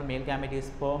സാധാരണ നമ്മൾ mail gamete is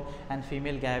sperm and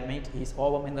female gamete is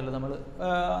ovum എന്നുള്ളത്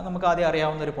നമുക്ക് ആദ്യം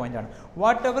അറിയാവുന്ന ഒരു പോയിൻ്റാണ്.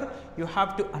 What ever you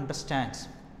have to understand,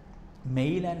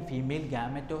 male and female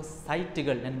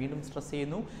ഗാമറ്റോസൈറ്റുകൾ, ഞാൻ വീണ്ടും സ്ട്രെസ്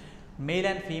ചെയ്യുന്നു, male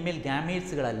and female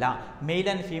ഗാമേറ്റ്സുകളല്ല, male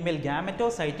and female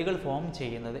ഗാമറ്റോസൈറ്റുകൾ form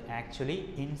ചെയ്യുന്നത് actually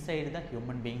inside the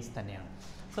human beings തന്നെയാണ്.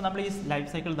 സോ നമ്മൾ ഈ ലൈഫ്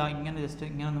സൈക്കിൾ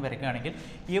ഇങ്ങനെ ഒന്ന് വരയ്ക്കുകയാണെങ്കിൽ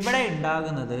ഇവിടെ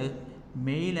ഉണ്ടാകുന്നത്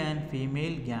മെയിൽ ആൻഡ്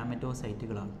ഫീമെയിൽ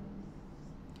ഗാമറ്റോസൈറ്റുകളാണ്.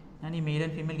 ഞാൻ ഈ മെയിൽ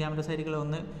ആൻഡ് ഫീമെയിൽ ഗാമറ്റോസൈറ്റുകൾ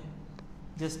ഒന്ന്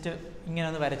ജസ്റ്റ് ഇങ്ങനെ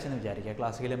ഒന്ന് വരച്ചെന്ന് വിചാരിക്കുക.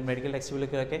 ക്ലാസിക്കലും മെഡിക്കൽ ടെക്സ്റ്റ്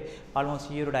ബുക്കിലൊക്കെ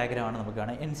ആൾമോസ്റ്റ് ഈ ഒരു ഡയഗ്രാമാണ് നമുക്ക്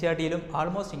കാണാം. NCERTയിലും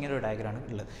ആൾമോസ്റ്റ് ഇങ്ങനെ ഒരു ഡയഗ്രാമാണ്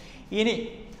ഉള്ളത്. ഇനി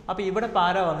അപ്പോൾ ഇവിടെ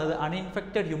പാരാ വന്നത്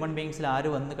അൺഇൻഫെക്റ്റഡ് ഹ്യൂമൻ ബീങ്സിൽ ആര്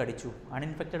വന്ന് കടിച്ചു?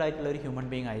 അൺഇൻഫെക്റ്റഡ് ആയിട്ടുള്ള ഒരു ഹ്യൂമൻ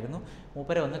ബീങ് ആയിരുന്നു.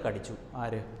 മൂപ്പരെ വന്ന് കടിച്ചു.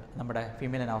 ആര്? നമ്മുടെ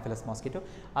ഫീമെയിൽ അനോഫിലസ് മോസ്കിറ്റോ.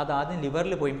 അത് ആദ്യം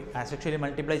ലിവറിൽ പോയി അസെക്ഷലി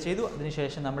മൾട്ടിപ്ലൈ ചെയ്തു.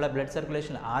 അതിനുശേഷം നമ്മളെ ബ്ലഡ്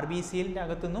സർക്കുലേഷൻ RBCൻ്റെ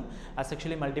അകത്തുനിന്നും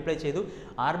അസെക്ഷലി മൾട്ടിപ്ലൈ ചെയ്തു.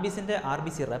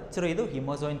 RBC റപ്ചർ ചെയ്തു.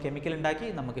 ഹീമോസോയിൻ കെമിക്കൽ ഉണ്ടാക്കി.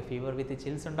 നമുക്ക് ഫീവർ വിത്ത്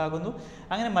ചിൽസ് ഉണ്ടാകുന്നു.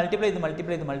 അങ്ങനെ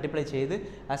മൾട്ടിപ്ലൈ ചെയ്ത്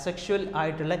അസെക്ഷൽ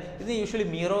ആയിട്ടുള്ള, ഇത് യൂഷ്വലി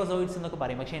മീറോസോയിഡ്സ് എന്നൊക്കെ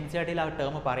പറയും. പക്ഷേ NCERTയിൽ ആ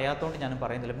ടേം പറയാത്തതുകൊണ്ട് ഞാനും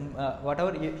പറയുന്നില്ല. What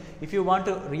ever if you want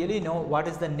to really no what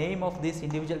is the name of these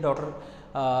individual daughter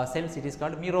cells, it is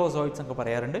called മീറോസോയിഡ്സ് എന്നൊക്കെ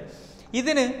പറയാറുണ്ട്.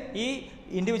 ഇതിന് ഈ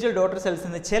ഇൻഡിവിജ്വൽ ഡോട്ടർ സെൽസിൽ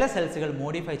നിന്ന് ചില സെൽസുകൾ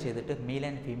മോഡിഫൈ ചെയ്തിട്ട് മെയിൽ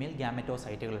ആൻഡ് ഫീമെയിൽ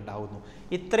ഗാമറ്റോസൈറ്റുകൾ ഉണ്ടാകുന്നു.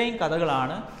 ഇത്രയും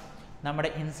കഥകളാണ് നമ്മുടെ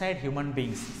inside human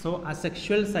beings. So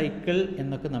asexual cycle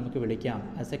എന്നൊക്കെ നമുക്ക് വിളിക്കാം.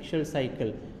 Asexual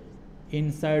cycle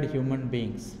inside human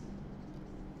beings.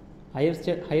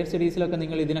 Higher സ്റ്റഡീസിലൊക്കെ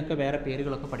നിങ്ങൾ ഇതിനൊക്കെ വേറെ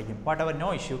പേരുകളൊക്കെ പഠിക്കും. What ever, no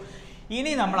issue.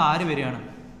 ഇനി നമ്മൾ ആര് വരികയാണ്?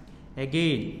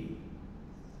 എഗെയിൻ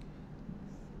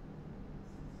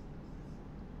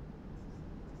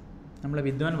നമ്മളെ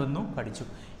വിദ്വാൻ വന്നു കടിച്ചു.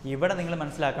 ഇവിടെ നിങ്ങൾ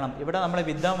മനസ്സിലാക്കണം, ഇവിടെ നമ്മളെ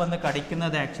വിദ്വാൻ വന്ന്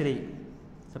കടിക്കുന്നത് ആക്ച്വലി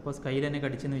സപ്പോസ് കയ്യിൽ തന്നെ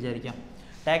കടിച്ചെന്ന് വിചാരിക്കാം.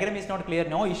 Diagram is not clear,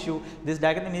 no issue. This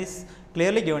diagram is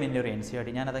clearly given in your NCERT.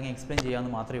 ഞാൻ അതങ്ങ് എക്സ്പ്ലെയിൻ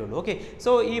ചെയ്യാമെന്ന് മാത്രമേ ഉള്ളൂ. ഓക്കെ,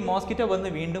 സോ ഈ മോസ്കിറ്റോ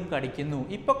വന്ന് വീണ്ടും കടിക്കുന്നു.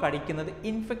 ഇപ്പോൾ കടിക്കുന്നത്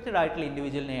ഇൻഫെക്റ്റഡ് ആയിട്ടുള്ള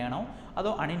ഇൻഡിവിജ്വലിനെയാണോ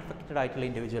അതോ അൺഇൻഫെക്റ്റഡ് ആയിട്ടുള്ള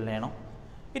ഇൻഡിവിജ്വലിനെയാണോ?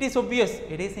 It is obvious,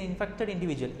 it is infected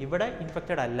individual. ഇവിടെ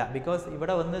ഇൻഫെക്റ്റഡ് അല്ല, ബിക്കോസ്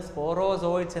ഇവിടെ വന്ന്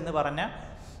സ്പോറോസോയിഡ്സ് എന്ന് പറഞ്ഞ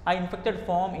ആ infected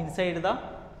form inside the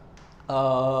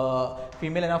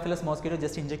female anopheles mosquito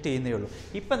just inject ചെയ്യുന്നേ ഉള്ളൂ.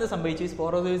 ഇപ്പോൾ എന്താ സംഭവിച്ചു?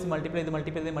 സ്പോറോസോയിഡ്സ് മൾട്ടിപ്ലൈ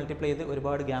ചെയ്ത്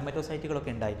ഒരുപാട്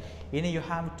ഗാമറ്റോസൈറ്റുകളൊക്കെ ഉണ്ടായി. ഇനി you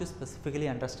have to specifically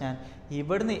understand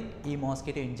ഇവിടുന്ന് ഈ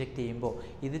മോസ്കിറ്റോ ഇഞ്ചെക്ട് ചെയ്യുമ്പോൾ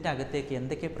ഇതിൻ്റെ അകത്തേക്ക്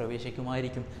എന്തൊക്കെ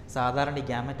പ്രവേശിക്കുമായിരിക്കും? സാധാരണ ഈ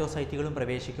ഗാമറ്റോസൈറ്റുകളും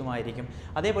പ്രവേശിക്കുമായിരിക്കും.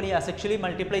 അതേപോലെ ഈ അസെക്ഷലി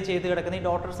മൾട്ടിപ്ലൈ ചെയ്ത് കിടക്കുന്ന ഈ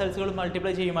ഡോട്ടർ സെൽസുകളും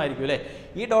മൾട്ടിപ്ലൈ ചെയ്യുമായിരിക്കും അല്ലേ?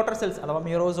 ഈ ഡോട്ടർ സെൽസ് അഥവാ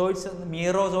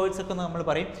മീറോസോയിഡ്സ് ഒക്കെ നമ്മൾ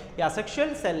പറയും. ഈ അസെക്ഷൽ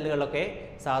സെല്ലുകളൊക്കെ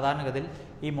സാധാരണഗതിയിൽ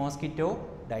ഈ മോസ്കിറ്റോ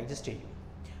ഡൈജസ്റ്റ് ചെയ്യും.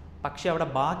 പക്ഷേ അവിടെ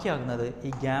ബാക്കിയാകുന്നത് ഈ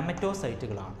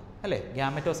ഗാമറ്റോസൈറ്റുകളാണ് അല്ലേ?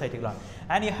 ഗാമറ്റോസൈറ്റുകളാണ്.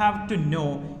 And you have to know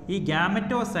ഈ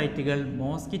ഗാമറ്റോസൈറ്റുകൾ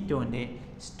മോസ്കിറ്റോൻ്റെ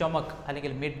സ്റ്റൊമക്ക്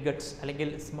അല്ലെങ്കിൽ മിഡ് ഗട്ട്സ് അല്ലെങ്കിൽ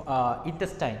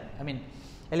ഇൻറ്റസ്റ്റൈൻ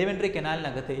എലിമെൻ്ററി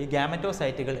കനാലിനകത്ത് ഈ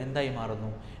ഗാമറ്റോസൈറ്റുകൾ എന്തായി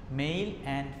മാറുന്നു? മെയിൽ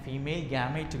ആൻഡ് ഫീമെയിൽ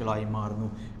ഗാമേറ്റുകളായി മാറുന്നു.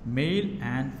 മെയിൽ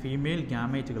ആൻഡ് ഫീമെയിൽ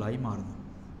ഗാമേറ്റുകളായി മാറുന്നു.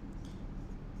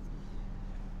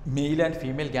 മെയിൽ ആൻഡ്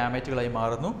ഫീമെയിൽ ഗാമേറ്റുകളായി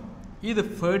മാറുന്നു. ഇത്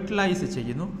ഫെർട്ടിലൈസ്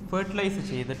ചെയ്യുന്നു. ഫെർട്ടിലൈസ്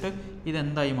ചെയ്തിട്ട്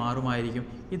ഇതെന്തായി മാറുമായിരിക്കും?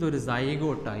 ഇതൊരു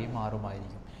സൈഗോട്ടായി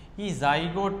മാറുമായിരിക്കും. ഈ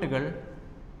സൈഗോട്ടുകൾ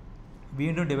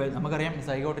വീണ്ടും നമുക്കറിയാം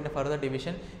സൈഗോട്ടിൻ്റെ ഫർദർ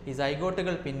ഡിവിഷൻ. ഈ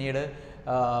സൈഗോട്ടുകൾ പിന്നീട്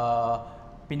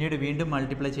വീണ്ടും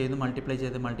മൾട്ടിപ്ലൈ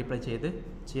ചെയ്ത്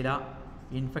ചില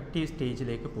ഇൻഫെക്റ്റീവ്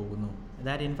സ്റ്റേജിലേക്ക് പോകുന്നു.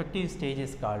 That infective stage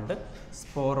is called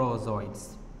സ്പോറോസോയിഡ്സ്.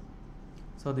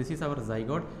 So this is our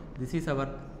zygote. This is our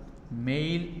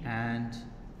male and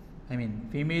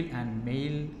female and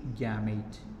male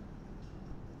gamete.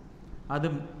 അത്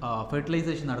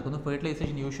ഫെർട്ടിലൈസേഷൻ നടക്കുന്നു.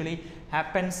 Fertilisation usually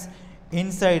happens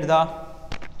inside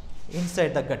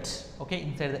the gut. Okay,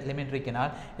 inside the elementary canal.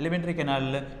 Elementary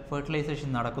കനാലിൽ fertilisation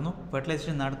നടക്കുന്നു.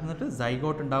 Fertilisation നടന്നിട്ട്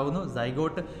zygote ഉണ്ടാകുന്നു.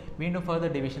 Zygote വീണ്ടും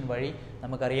further division വഴി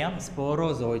നമുക്കറിയാം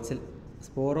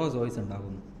സ്പോറോസോയിഡ്സ്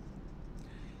ഉണ്ടാകുന്നു.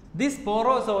 These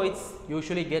sporozoids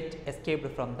usually get escaped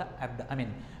from the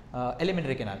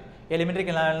elementary canal. Elementary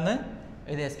കനാലിൽ നിന്ന്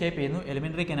ഇത് എസ്കേപ്പ് ചെയ്യുന്നു.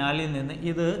 എലിമെൻ്ററി കനാലിൽ നിന്ന്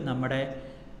ഇത് നമ്മുടെ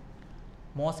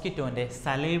മോസ്കിറ്റോൻ്റെ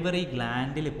സലൈവറി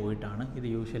ഗ്ലാൻഡിൽ പോയിട്ടാണ് ഇത്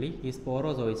ഈ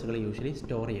സ്പോറോസോയിഡ്സുകൾ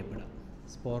store ചെയ്യപ്പെടുക.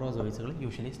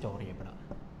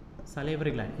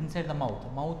 Salivary gland inside the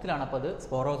മൗത്തിലാണ് അപ്പോൾ അത്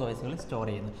സ്പോറോസോയിഡ്സുകൾ സ്റ്റോർ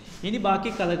ചെയ്യുന്നത്. ഇനി ബാക്കി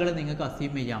കഥകൾ നിങ്ങൾക്ക്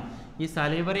അസ്യൂം ചെയ്യാം. ഈ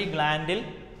സലൈവറി ഗ്ലാൻഡിലാണ്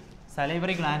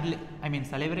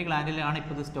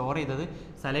ഇപ്പോൾ ഇത് സ്റ്റോർ ചെയ്തത്.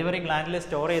 സലൈവറി ഗ്ലാൻഡിൽ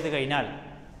സ്റ്റോർ ചെയ്ത് കഴിഞ്ഞാൽ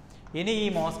ഇനി ഈ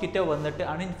മോസ്കിറ്റോ വന്നിട്ട്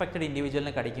അൺഇൻഫെക്റ്റഡ്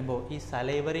ഇൻഡിവിജ്വലിനെ കടിക്കുമ്പോൾ ഈ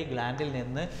സലൈവറി ഗ്ലാൻഡിൽ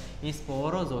നിന്ന് ഈ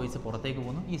സ്പോറോസോയിഡ്സ് പുറത്തേക്ക്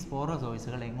പോകുന്നു. ഈ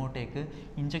സ്പോറോസോയിഡ്സുകൾ എങ്ങോട്ടേക്ക്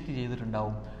ഇഞ്ചെക്ട്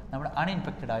ചെയ്തിട്ടുണ്ടാവും? നമ്മുടെ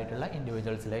അൺഇൻഫെക്റ്റഡ് ആയിട്ടുള്ള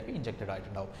ഇൻഡിവിജ്വൽസിലേക്ക് ഇഞ്ചെക്റ്റഡ്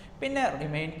ആയിട്ടുണ്ടാവും. പിന്നെ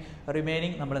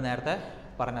റിമൈനിങ് നമ്മൾ നേരത്തെ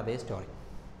പറഞ്ഞ അതേ സ്റ്റോറി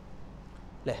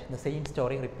അല്ലേ? The same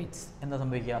story repeats. എന്താ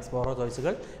സംഭവിക്കുക?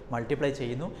 സ്പോറോസോയിഡ്സുകൾ മൾട്ടിപ്ലൈ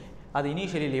ചെയ്യുന്നു. അത്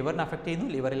ഇനീഷ്യലി ലിവറിനെ അഫക്റ്റ് ചെയ്യുന്നു.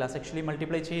 ലിവറിൽ അസെക്ഷലി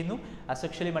മൾട്ടിപ്ലൈ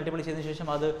ചെയ്തതിനു ശേഷം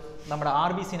അത് നമ്മുടെ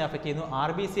RBCനെ അഫക്റ്റ് ചെയ്യുന്നു.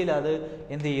 RBCയിൽ അത്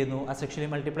എന്ത് ചെയ്യുന്നു? അസെക്ഷലി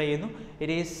മൾട്ടിപ്ലൈ ചെയ്യുന്നു.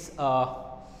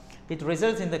 It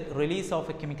results in the release of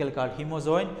a chemical called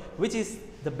hemozoin, which is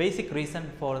the basic reason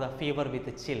for the fever with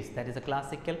the chills. That is a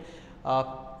classical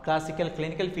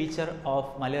clinical feature of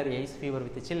malaria is fever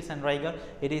with the chills and rigor.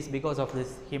 It is because of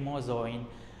this hemozoin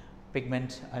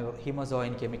pigment or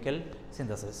hemozoin chemical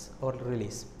synthesis or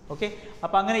release. Okay,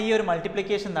 അപ്പോൾ അങ്ങനെ ഈ ഒരു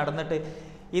multiplication നടന്നിട്ട്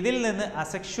ഇതിൽ നിന്ന്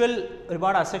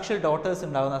ഒരുപാട് asexual daughters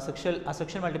ഉണ്ടാകുന്നു.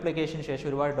 Asexual മൾട്ടിപ്ലിക്കേഷന് ശേഷം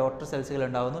ഒരുപാട് ഡോട്ടർ സെൽസുകൾ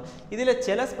ഉണ്ടാകുന്നു. ഇതിലെ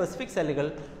ചില സ്പെസിഫിക് സെല്ലുകൾ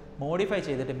മോഡിഫൈ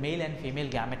ചെയ്തിട്ട് മെയിൽ ആൻഡ് ഫീമെയിൽ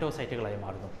ഗാമറ്റോസൈറ്റുകളായി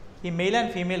മാറുന്നു. ഈ മെയിൽ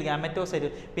ആൻഡ് ഫീമെയിൽ ഗാമറ്റോസൈറ്റ്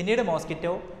പിന്നീട്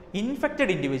മോസ്കിറ്റോ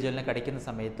ഇൻഫെക്റ്റഡ് ഇൻഡിവിജ്വലിനെ കടിക്കുന്ന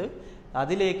സമയത്ത്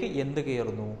അതിലേക്ക് എന്ത്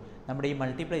കയറുന്നു? നമ്മുടെ ഈ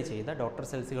മൾട്ടിപ്ലൈ ചെയ്ത ഡോട്ടർ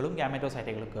സെൽസുകളും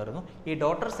ഗാമറ്റോസൈറ്റുകളും കയറുന്നു. ഈ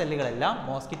ഡോട്ടർ സെല്ലുകളെല്ലാം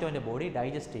മോസ്കിറ്റോൻ്റെ ബോഡി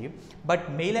ഡൈജസ്റ്റ് ചെയ്യും. But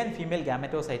male and female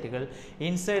ഗാമറ്റോസൈറ്റുകൾ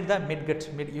inside the mid gut,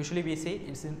 usually we say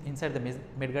it's inside the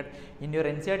mid gut. In your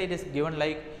NCERT it is given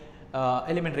like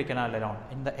elementary canal around,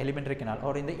 in the elementary canal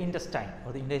or in the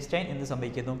intestine എന്ത്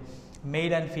സംഭവിക്കുന്നു?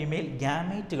 Male and female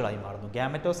ഗാമേറ്റുകളായി മാറുന്നു.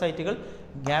 ഗാമറ്റോസൈറ്റുകൾ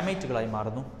ഗാമേറ്റുകളായി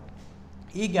മാറുന്നു.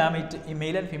 ഈ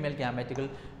male and female ഗാമേറ്റുകൾ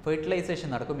fertilisation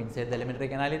നടക്കും inside the elementary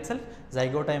canal itself.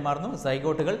 സൈഗോട്ടായി മാറുന്നു.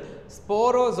 സൈഗോട്ടുകൾ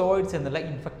സ്പോറോസോയിഡ്സ് എന്നുള്ള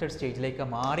infected സ്റ്റേജിലേക്ക്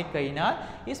മാറിക്കഴിഞ്ഞാൽ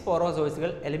ഈ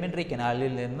സ്പോറോസോയിഡ്സുകൾ എലിമെൻ്ററി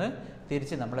കനാലിൽ നിന്ന്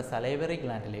തിരിച്ച് നമ്മുടെ സലൈവറി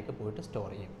ഗ്ലാൻഡിലേക്ക് പോയിട്ട് സ്റ്റോർ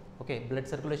ചെയ്യും. ഓക്കെ, ബ്ലഡ്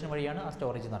സർക്കുലേഷൻ വഴിയാണ് ആ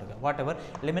സ്റ്റോറേജ് നടക്കുക. വാട്ട് എവർ,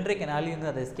 എലിമെൻ്ററി കനാലിൽ നിന്ന്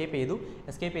അത് എസ്കേപ്പ്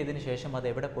ചെയ്തതിന് ശേഷം അത്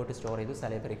എവിടെ പോയിട്ട് സ്റ്റോർ ചെയ്തു?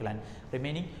 Salivary gland.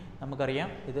 റിമൈനിങ് നമുക്കറിയാം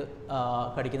ഇത്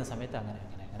കടിക്കുന്ന സമയത്ത്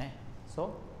അങ്ങനെ. So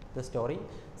the story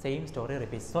same story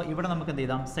repeats. So ഇവിടെ നമുക്ക് എന്ത്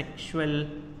ചെയ്താം? Sexual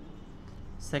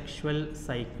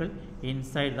cycle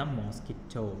inside the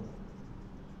mosquito.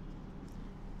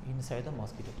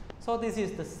 So this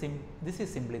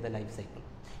is simply the life cycle.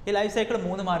 ഈ ലൈഫ് സൈക്കിൾ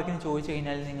 3 മാർക്കിന് ചോദിച്ചു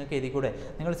കഴിഞ്ഞാൽ നിങ്ങൾക്ക് ഇതിൽ കൂടെ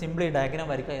നിങ്ങൾ സിംപ്ലി ഡയഗ്രാം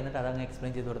വരയ്ക്കുക, എന്നിട്ട് അതങ്ങ്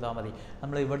എക്സ്പ്ലെയിൻ ചെയ്ത് കൊടുത്താൽ മതി.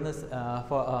 നമ്മൾ ഇവിടുന്ന്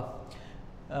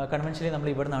കൺവെൻഷനലി നമ്മൾ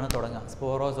ഇവിടെ നിന്നാണ് തുടങ്ങുക.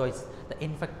 സ്പോറോസോയിഡ്സ്, the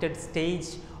infected stage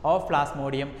of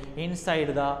Plasmodium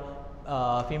inside the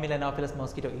female Anopheles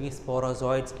mosquito is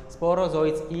sporozoites.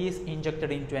 Sporozoites is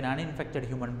injected into an uninfected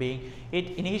human being.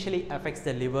 It initially affects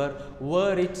the liver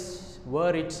where it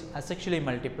asexually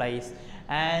multiplies,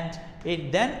 and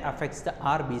it then affects the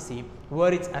RBC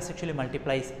where it asexually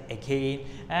multiplies again,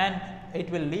 and it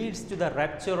will leads to the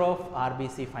rupture of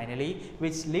RBC finally,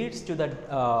 which leads to the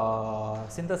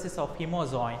synthesis of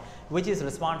hemozoin, which is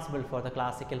responsible for the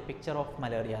classical picture of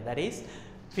malaria, that is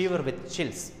fever with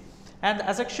chills. And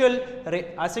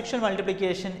asexual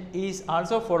multiplication is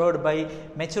also followed by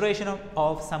maturation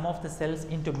of some of the cells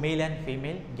into male and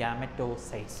female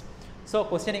gametocytes. So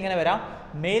question ingane varam,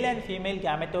 male and female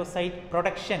gametocyte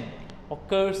production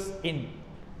occurs in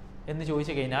ennu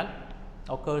choichu kayinal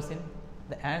occurs in,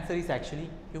 the answer is actually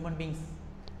human beings.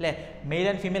 അല്ലേ? Male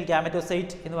and female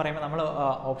gametocyte എന്ന് പറയുമ്പോൾ നമ്മൾ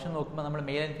option നോക്കുമ്പോൾ നമ്മൾ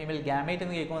male and female gamete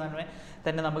എന്ന് കേൾക്കുമ്പോൾ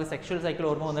തന്നെ നമുക്ക് സെക്ഷൽ സൈക്കിൾ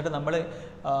ഓർമ്മ വന്നിട്ട് നമ്മൾ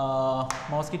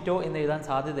മോസ്കിറ്റോ എന്ന് എഴുതാൻ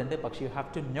സാധ്യതയുണ്ട്. പക്ഷേ you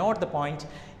have to not the point,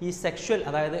 ഈ സെക്ഷൽ,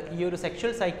 അതായത് ഈ ഒരു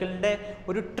സെക്ഷൽ സൈക്കിളിൻ്റെ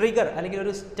ഒരു ട്രിഗർ അല്ലെങ്കിൽ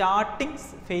ഒരു സ്റ്റാർട്ടിങ്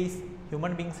ഫേസ്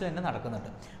ഹ്യൂമൻ ബീങ്സിൽ തന്നെ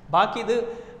നടക്കുന്നുണ്ട്. ബാക്കി ഇത്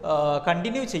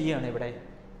കണ്ടിന്യൂ ചെയ്യുകയാണ് ഇവിടെ.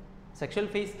 സെക്ഷൽ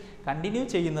ഫേസ് കണ്ടിന്യൂ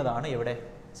ചെയ്യുന്നതാണ് ഇവിടെ,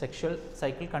 സെക്ഷൽ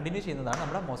സൈക്കിൾ കണ്ടിന്യൂ ചെയ്യുന്നതാണ്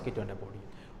നമ്മുടെ മോസ്കിറ്റോൻ്റെ body.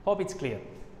 Hope it's clear.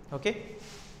 Okay,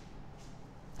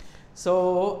 so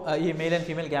ഈ മെയിൽ ആൻഡ്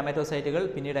ഫീമെയിൽ ഗാമറ്റോസൈറ്റുകൾ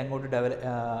പിന്നീട് അങ്ങോട്ട്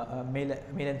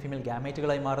മെയിൽ ആൻഡ് ഫീമെയിൽ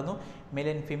ഗാമേറ്റുകളായി മാറുന്നു. മെയിൽ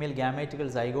ആൻഡ് ഫീമെയിൽ ഗാമേറ്റുകൾ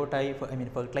സൈഗോട്ടായി,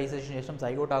 ഫെർട്ടിലൈസേഷന് ശേഷം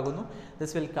സൈഗോട്ട് ആകുന്നു.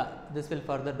 This will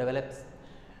further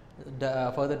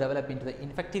develop into the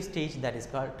infective stage that is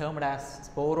termed as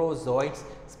sporozoites.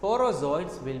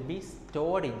 Sporozoites will be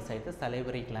stored inside the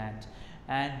salivary gland,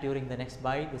 and during the next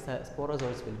bite the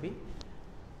sporozoites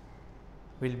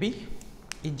will be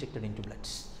injected into blood.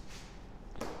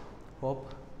 Hope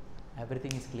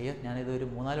everything is clear. ഞാൻ ഇത് ഒരു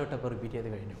 3-4 വട്ടം repeat ചെയ്ത്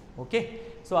കഴിഞ്ഞു. Okay,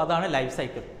 so അതാണ് life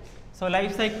cycle. So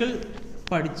life cycle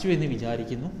പഠിച്ചു എന്ന്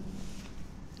വിചാരിക്കുന്നു.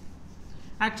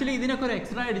 ആക്ച്വലി ഇതിനൊക്കെ ഒരു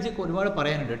എക്സ്ട്രാ അടിച്ച് ഒരുപാട്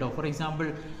പറയാനുണ്ട് കേട്ടോ. ഫോർ എക്സാമ്പിൾ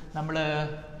നമ്മൾ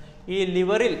ഈ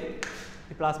ലിവറിൽ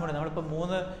ഈ പ്ലാസ്മോഡിയം നമ്മളിപ്പോൾ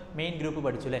 3 മെയിൻ ഗ്രൂപ്പ്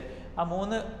പഠിച്ചു അല്ലേ? ആ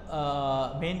 3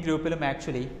 main ഗ്രൂപ്പിലും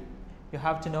actually you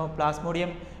have to know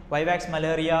Plasmodium, vivax,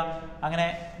 malaria, അങ്ങനെ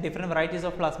ഡിഫറെൻറ്റ് വെറൈറ്റീസ്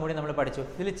ഓഫ് പ്ലാസ്മോഡിയം നമ്മൾ പഠിച്ചു.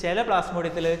 ഇതിൽ ചില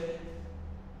പ്ലാസ്മോഡിയത്തിൽ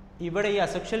ഇവിടെ ഈ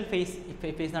അസെക്ഷൽ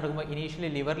ഫേസ് നടക്കുമ്പോൾ ഇനീഷ്യലി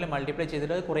ലിവറിൽ മൾട്ടിപ്ലൈ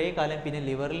ചെയ്തിട്ട് അത് കുറേ കാലം പിന്നെ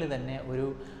ലിവറിൽ തന്നെ ഒരു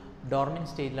ഡോർമിൻ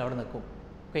സ്റ്റേറ്റിൽ അവിടെ നിൽക്കും.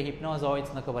 ഒക്കെ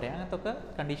ഹിപ്നോസോയിഡ്സ് എന്നൊക്കെ പറയാം. അങ്ങനത്തെ ഒക്കെ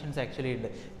കണ്ടീഷൻസ് ആക്ച്വലി ഉണ്ട്.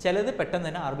 ചിലത് പെട്ടെന്ന്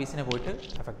തന്നെ RBCനെ പോയിട്ട്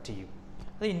എഫക്റ്റ് ചെയ്യും.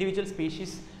 അത് ഇൻഡിവിജ്വൽ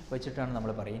സ്പീഷീസ് വെച്ചിട്ടാണ്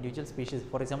നമ്മൾ പറയുക. ഇൻഡിവിജ്വൽ സ്പീഷീസ്,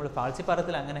 ഫോർ എക്സാമ്പിൾ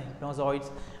ഫാൾസിപ്പാറത്തിൽ അങ്ങനെ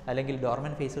ഹിപ്നോസോയിഡ്സ് അല്ലെങ്കിൽ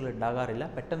ഡോർമൻ ഫേസുകൾ ഉണ്ടാകാറില്ല.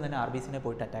 പെട്ടെന്ന് തന്നെ RBCനെ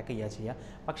പോയിട്ട് അറ്റാക്ക് ചെയ്യുക.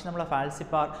 പക്ഷെ നമ്മൾ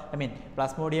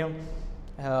പ്ലാസ്മോഡിയം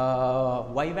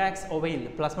വൈവാക്സ് ഒവയിൽ,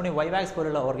 പ്ലാസ്മോഡിയം വൈവാക്സ്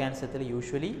പോലുള്ള ഓർഗാനിസത്തിൽ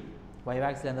യൂഷ്വലി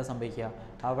വൈവാക്സിൽ എന്താ സംഭവിക്കുക,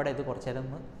 അവിടെ ഇത് കുറച്ച് നേരം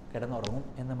കിടന്നുറങ്ങും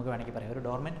എന്ന് നമുക്ക് വേണമെങ്കിൽ പറയാം. ഒരു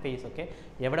ഡോർമെൻറ്റ് ഫേസ് ഒക്കെ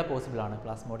എവിടെ പോസിബിളാണ്,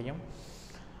 പ്ലാസ്മോഡിയം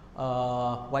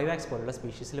വൈവാക്സ് പോലുള്ള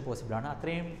സ്പീഷീസിൽ പോസിബിളാണ്.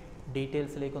 അത്രയും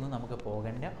ഡീറ്റെയിൽസിലേക്കൊന്നും നമുക്ക്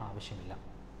പോകേണ്ട ആവശ്യമില്ല.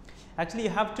 Actually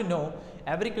you have to know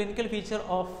every clinical feature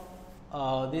of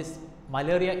this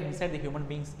malaria inside the human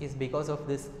beings is because of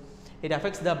this. It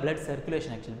affects the blood circulation.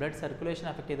 Actually blood circulation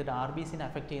affect ചെയ്തിട്ട് RBCനെ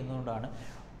affect ചെയ്യുന്നതുകൊണ്ടാണ്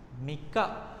മിക്ക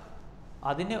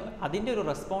അതിൻ്റെ ഒരു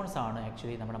റെസ്പോൺസാണ്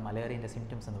actually നമ്മുടെ മലേറിയൻ്റെ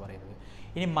സിംറ്റംസ് എന്ന് പറയുന്നത്.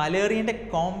 ഇനി മലേറിയൻ്റെ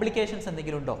complications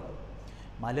എന്തെങ്കിലും ഉണ്ടോ?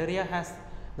 Malaria has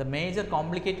the major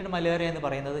complicated malaria എന്ന്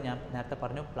പറയുന്നത് ഞാൻ നേരത്തെ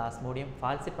പറഞ്ഞു, പ്ലാസ്മോഡിയം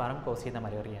ഫാൽസിപ്പാറം കോസ് ചെയ്യുന്ന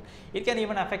malaria. It can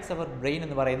even affects our brain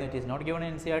എന്ന് പറയുന്നു. It is not given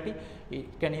in NCERT.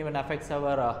 It can even affects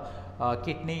our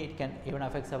kidney. It can even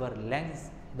affects our lungs,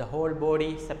 the whole body,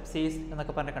 sepsis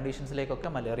എന്നൊക്കെ പറഞ്ഞ കണ്ടീഷൻസിലേക്കൊക്കെ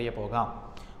malaria പോകാം.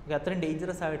 Okay, അത്രയും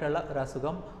dangerous ആയിട്ടുള്ള ഒരു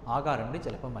അസുഖം ആകാറുണ്ട്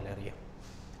ചിലപ്പോൾ മലേറിയ.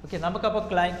 ഓക്കെ, നമുക്കപ്പോൾ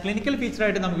ക്ലിനിക്കൽ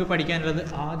ഫീച്ചറായിട്ട് നമുക്ക് പഠിക്കാനുള്ളത്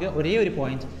ആകെ ഒരേ ഒരു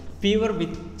പോയിന്റ്, ഫീവർ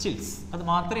വിത്ത് ചിൽസ്. അത്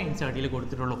മാത്രമേ NCERTയിൽ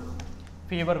കൊടുത്തിട്ടുള്ളൂ,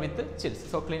 ഫീവർ വിത്ത് ചിൽസ്.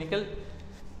 സോ ക്ലിനിക്കൽ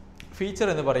ഫീച്ചർ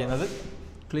എന്ന് പറയുന്നത്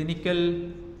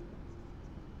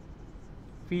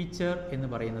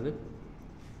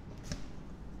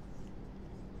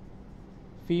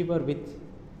ഫീവർ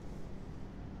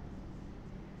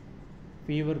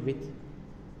വിത്ത്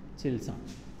ചിൽസ് ആണ്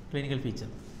ക്ലിനിക്കൽ ഫീച്ചർ.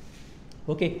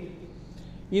 ഓക്കെ,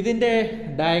 ഇതിൻ്റെ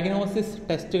ഡയഗ്നോസിസ്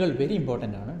ടെസ്റ്റുകൾ വെരി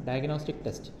ഇമ്പോർട്ടൻ്റ് ആണ്. ഡയഗ്നോസ്റ്റിക്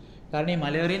ടെസ്റ്റ്, കാരണം ഈ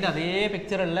മലേറിയൻ്റെ അതേ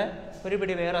പിക്ചറുള്ള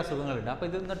ഒരുപിടി വേറെ അസുഖങ്ങളുണ്ട്. അപ്പോൾ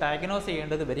ഇതൊന്ന് ഡയഗ്നോസ്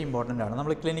ചെയ്യേണ്ടത് വെരി ഇമ്പോർട്ടൻ്റ് ആണ്.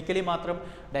 നമ്മൾ ക്ലിനിക്കലി മാത്രം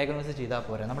ഡയഗ്നോസ് ചെയ്താൽ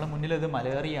പോരാ, നമ്മുടെ മുന്നിൽ ഇത്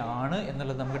മലേറിയ ആണ്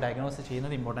എന്നുള്ളത് നമുക്ക് ഡയഗ്നോസ്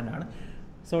ചെയ്യുന്നത് ഇമ്പോർട്ടൻ്റ് ആണ്.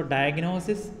 സോ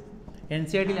ഡയഗ്നോസിസ്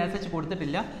NCERTയിൽ ആസ്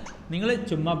കൊടുത്തിട്ടില്ല. നിങ്ങൾ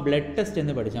ചുമ്മാ ബ്ലഡ് ടെസ്റ്റ്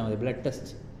എന്ന് പഠിച്ചാൽ മതി. ബ്ലഡ്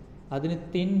ടെസ്റ്റ്, അതിന്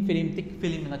തിൻ ഫിലിം, തിക്ക്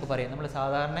ഫിലിം എന്നൊക്കെ പറയും. നമ്മൾ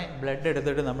സാധാരണ ബ്ലഡ്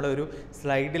എടുത്തിട്ട് നമ്മളൊരു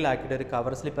സ്ലൈഡിലാക്കിയിട്ട് ഒരു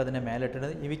കവർ സ്ലിപ്പ് അതിൻ്റെ മേലിട്ടിട്ട്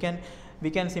we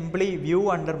can simply view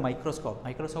under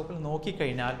മൈക്രോസ്കോപ്പിൽ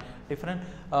നോക്കിക്കഴിഞ്ഞാൽ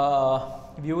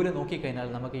വ്യൂവിൽ നോക്കിക്കഴിഞ്ഞാൽ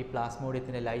നമുക്ക് ഈ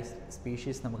പ്ലാസ്മോഡിയത്തിൻ്റെ ലൈഫ്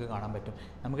സ്പീഷീസ് നമുക്ക് കാണാൻ പറ്റും.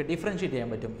 നമുക്ക് ഡിഫറൻഷ്യേറ്റ് ചെയ്യാൻ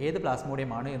പറ്റും ഏത്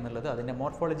പ്ലാസ്മോഡിയമാണ് എന്നുള്ളത്. അതിൻ്റെ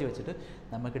മോർഫോളജി വെച്ചിട്ട്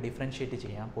നമുക്ക് ഡിഫറൻഷ്യേറ്റ്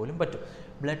ചെയ്യാൻ പോലും പറ്റും.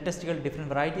 ബ്ലഡ് ടെസ്റ്റുകൾ,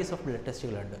 different varieties of blood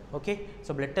ടെസ്റ്റുകളുണ്ട്. Okay,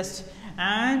 so blood test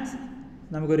and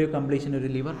നമുക്കൊരു കംപ്ലീഷൻ ഒരു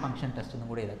ലിവർ ഫംഗ്ഷൻ ടെസ്റ്റ് ഒന്നും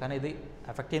കൂടി ചെയ്താൽ, കാരണം ഇത്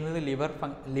അഫക്റ്റ് ചെയ്യുന്നത്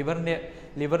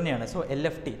ലിവറിനെയാണ്. So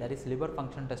LFT, that is liver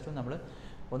function ടെസ്റ്റും നമ്മൾ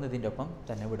ഒന്ന് ഇതിൻ്റെ ഒപ്പം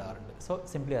തന്നെ വിടാറുണ്ട്. സോ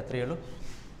സിംപ്ലി അത്രയേ ഉള്ളൂ.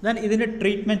 ദെൻ ഇതിൻ്റെ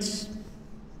ട്രീറ്റ്മെൻറ്റ്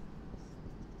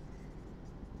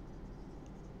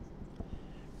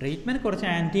കുറച്ച്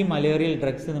ആൻറ്റി മലേറിയൽ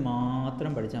ഡ്രഗ്സ് എന്ന്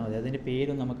മാത്രം പഠിച്ചാൽ മതി. അതിൻ്റെ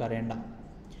പേരൊന്നും നമുക്കറിയണ്ട.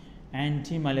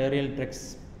 ആൻറ്റി മലേറിയൽ ഡ്രഗ്സ്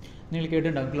നിങ്ങൾ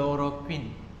കേട്ടിട്ടുണ്ടാകും. ക്ലോറോക്വിൻ,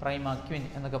 പ്രൈമാക്വിൻ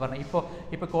എന്നൊക്കെ പറഞ്ഞാൽ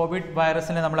ഇപ്പോൾ കോവിഡ്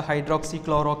വൈറസിനെ നമ്മൾ ഹൈഡ്രോക്സി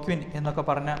ക്ലോറോക്വിൻ എന്നൊക്കെ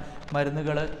പറഞ്ഞ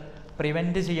മരുന്നുകൾ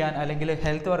പ്രിവെൻറ്റ് ചെയ്യാൻ അല്ലെങ്കിൽ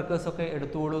ഹെൽത്ത് വർക്കേഴ്സൊക്കെ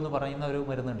എടുത്തോളൂ എന്ന് പറയുന്ന ഒരു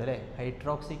മരുന്നുണ്ട് അല്ലേ,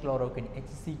 ഹൈഡ്രോക്സി ക്ലോറോക്വിൻ,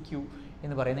 HCQ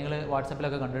എന്ന് പറയും. നിങ്ങൾ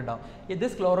വാട്സപ്പിലൊക്കെ കണ്ടിട്ടുണ്ടാകും.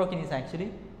 ദിസ് ക്ലോറോക്വിൻ ഈസ് ആക്ച്വലി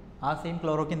ആ സെയിം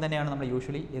ക്ലോറോക്വിൻ തന്നെയാണ് നമ്മൾ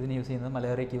യൂഷ്വലി ഇതിന് യൂസ് ചെയ്യുന്നത്,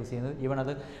 മലേറിയയ്ക്ക് യൂസ് ചെയ്യുന്നത്. ഈവൺ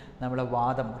അത് നമ്മുടെ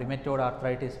വാദം, റിമറ്റോയ്ഡ്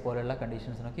ആർത്രൈറ്റിസ് പോലുള്ള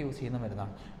കണ്ടീഷൻസിനൊക്കെ യൂസ് ചെയ്യുന്ന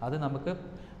മരുന്നാണ്. അത് നമുക്ക്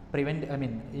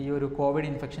ഈ ഒരു കോവിഡ്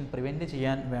ഇൻഫെക്ഷൻ പ്രിവെൻറ്റ്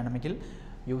ചെയ്യാൻ വേണമെങ്കിൽ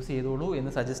യൂസ് ചെയ്തോളൂ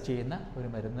എന്ന് സജസ്റ്റ് ചെയ്യുന്ന ഒരു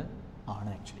മരുന്ന് ആണ്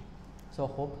actually. So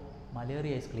hope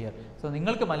malaria is clear. So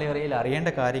നിങ്ങൾക്ക് മലേറിയയിൽ അറിയേണ്ട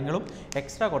കാര്യങ്ങളും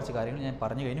എക്സ്ട്രാ കുറച്ച് കാര്യങ്ങൾ ഞാൻ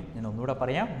പറഞ്ഞു കഴിഞ്ഞു. ഞാൻ ഒന്നുകൂടെ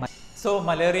പറയാം. സോ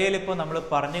മലേറിയയിൽ ഇപ്പോൾ നമ്മൾ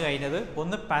പറഞ്ഞു കഴിഞ്ഞത്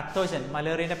ഒന്ന് പാത്തോജൻ.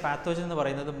 മലേറിയൻ്റെ പാത്തോജൻ എന്ന്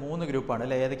പറയുന്നത് 3 ഗ്രൂപ്പാണ്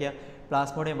അല്ലേ. ഏതൊക്കെയാണ്?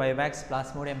 Plasmodium vivax,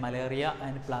 Plasmodium malaria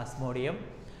and Plasmodium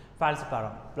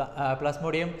ഫാൽസിപ്പാറം.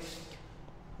 Plasmodium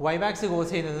vivax cos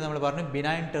ചെയ്യുന്നത് നമ്മൾ പറഞ്ഞു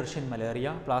benign tertian malaria.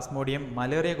 Plasmodium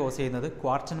malaria cos ചെയ്യുന്നത്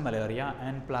quartan malaria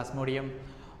and Plasmodium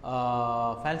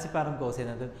ഫാൽസിപ്പാറം cos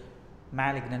ചെയ്യുന്നത്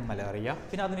മാലിഗ്നൻ മലേറിയ.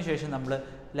 പിന്നെ അതിനുശേഷം നമ്മൾ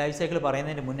ലൈഫ് സൈക്കിൾ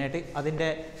പറയുന്നതിന് മുന്നായിട്ട് അതിൻ്റെ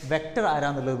വെക്ടർ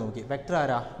ആരാന്നുള്ളത് നോക്കി.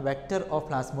 Vector of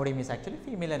Plasmodium is actually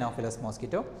female anopheles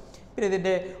mosquito. പിന്നെ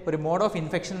ഇതിൻ്റെ ഒരു മോഡ് ഓഫ്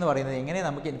ഇൻഫെക്ഷൻ എന്ന് പറയുന്നത് എങ്ങനെ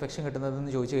നമുക്ക് ഇൻഫെക്ഷൻ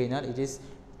കിട്ടുന്നതെന്ന് ചോദിച്ചു കഴിഞ്ഞാൽ it is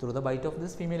through the byte of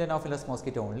this female anopheles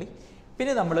mosquito only.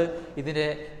 പിന്നെ നമ്മൾ ഇതിൻ്റെ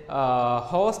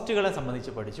ഹോസ്റ്റുകളെ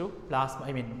സംബന്ധിച്ച് പഠിച്ചു.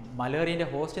 മലേറിയൻ്റെ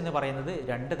ഹോസ്റ്റ് എന്ന് പറയുന്നത്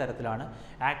 2 തരത്തിലാണ്.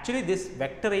 Actually this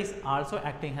vector is also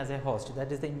acting as A host.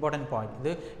 That is the important point.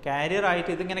 ഇത്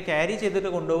കാരിയറായിട്ട് ഇതിങ്ങനെ ക്യാരി ചെയ്തിട്ട്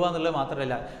കൊണ്ടുപോകുക എന്നുള്ളത്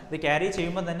മാത്രമല്ല, ഇത് ക്യാരി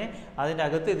ചെയ്യുമ്പോൾ തന്നെ അതിൻ്റെ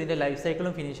അകത്ത് ഇതിൻ്റെ ലൈഫ്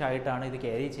സൈക്കിളും ഫിനിഷ് ആയിട്ടാണ് ഇത്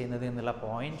ക്യാരി ചെയ്യുന്നത് എന്നുള്ള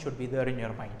point should be there in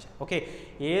your mind. Okay,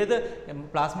 ഏത്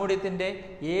പ്ലാസ്മോഡിയത്തിൻ്റെ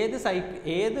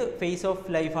ഏത് ഫേസ് ഓഫ്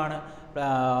ലൈഫാണ്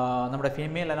നമ്മുടെ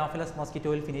ഫീമെയിൽ അനോഫിലസ്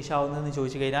മോസ്കിറ്റോയിൽ ഫിനിഷ് ആവുന്നതെന്ന്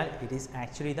ചോദിച്ചു കഴിഞ്ഞാൽ it is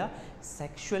actually the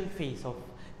sexual face of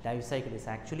life cycle is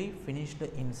actually finished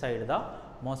inside the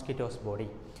mosquitoes body.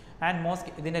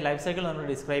 And ഇതിൻ്റെ life cycle നമ്മൾ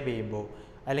describe ചെയ്യുമ്പോൾ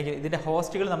അല്ലെങ്കിൽ ഇതിൻ്റെ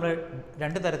ഹോസ്റ്റുകൾ നമ്മൾ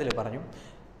 2 തരത്തിൽ പറഞ്ഞു.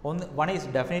 One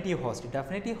is definitive host.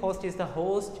 Definitive host is the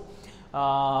host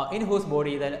in whose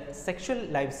body the sexual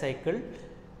life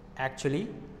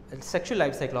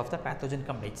cycle of the pathogen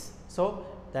completes. So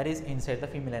that is inside the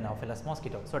female Anopheles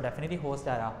mosquito. So definitely host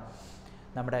are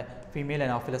നമ്മുടെ female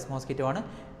Anopheles mosquito ആണ്.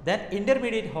 Then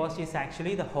intermediate host is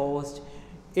actually the host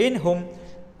in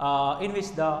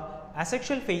which the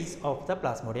asexual phase of the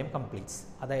plasmodium completes.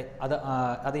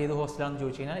 അത് ഏത് ഹോസ്റ്റിലാണെന്ന്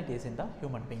ചോദിച്ചു കഴിഞ്ഞാൽ it is in the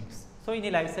human beings. So ഇനി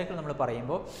life cycle നമ്മൾ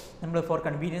പറയുമ്പോൾ നമ്മൾ four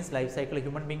convenience life cycle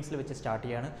human ബീങ്സിൽ വെച്ച് സ്റ്റാർട്ട്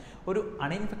ചെയ്യാണ്. ഒരു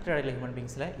അൺഇൻഫെക്റ്റഡ് ആയിട്ടുള്ള ഹ്യൂമൻ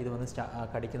ബീങ്സിലെ ഇത് വന്ന്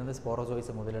കടിക്കുന്നത്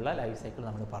സ്പോറോസോയിസ് മുതലുള്ള ലൈഫ് സൈക്കിൾ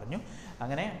നമ്മൾ പറഞ്ഞു.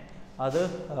 അങ്ങനെ അത്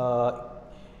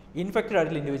ഇൻഫെക്റ്റഡ്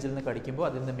ആയിട്ടുള്ള ഇൻഡിവിജ്വലിൽ നിന്ന് കടിക്കുമ്പോൾ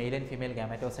അതിൽ നിന്ന് male and female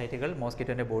ഗാമറ്റോസൈറ്റുകൾ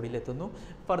മോസ്കിറ്റോൻ്റെ ബോഡിയിലെത്തുന്നു.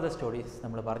 Further stories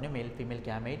നമ്മൾ പറഞ്ഞു. മെയിൽ ഫീമെയിൽ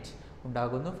ഗാമേറ്റ്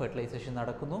ഉണ്ടാകുന്നു, ഫെർട്ടിലൈസേഷൻ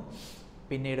നടക്കുന്നു,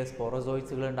 പിന്നീട്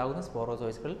സ്പോറോസോയിഡ്സുകൾ ഉണ്ടാകുന്നു.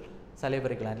 സ്പോറോസോയിഡ്സുകൾ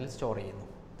സലൈവറി ഗ്ലാൻഡിൽ സ്റ്റോർ ചെയ്യുന്നു.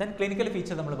 ദെൻ ക്ലിനിക്കൽ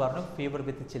ഫീച്ചർ നമ്മൾ പറഞ്ഞു ഫീവർ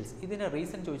വിത്ത് ചിൽസ്. ഇതിൻ്റെ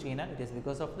റീസൺ ചോദിച്ചു കഴിഞ്ഞാൽ it is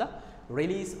because of the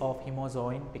release of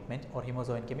ഹിമോസോയിൻ pigment or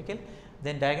ഹിമോസോയിൻ chemical.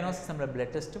 Then diagnosis നമ്മൾ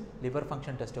ബ്ലഡ് ടെസ്റ്റും ലിവർ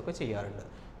ഫംഗ്ഷൻ ടെസ്റ്റും ഒക്കെ ചെയ്യാറുണ്ട്.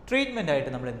 ട്രീറ്റ്മെൻ്റ്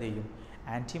ആയിട്ട് നമ്മൾ എന്ത് ചെയ്യും?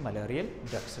 ആൻറ്റി മലേറിയൽ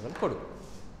ഡ്രഗ്സുകൾ കൊടുക്കും.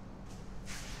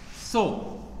 സോ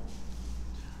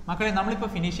മക്കളെ, നമ്മളിപ്പോൾ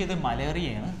ഫിനിഷ് ചെയ്ത്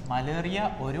മലേറിയയാണ്. മലേറിയ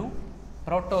ഒരു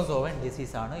പ്രോട്ടോസോവൻ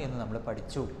ഡിസീസാണ് എന്ന് നമ്മൾ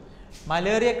പഠിച്ചു.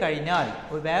 മലേറിയ കഴിഞ്ഞാൽ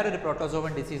വേറൊരു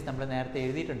പ്രോട്ടോസോവൻ ഡിസീസ് നമ്മൾ നേരത്തെ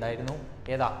എഴുതിയിട്ടുണ്ടായിരുന്നു.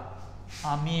 ഏതാ?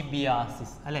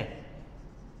 അമീബിയാസിസ് അല്ലേ?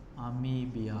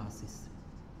 അമീബിയാസിസ്.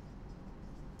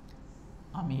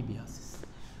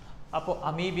 അപ്പോൾ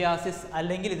അമീബിയാസിസ്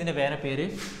അല്ലെങ്കിൽ ഇതിൻ്റെ വേറെ പേര്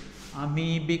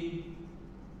അമീബിക്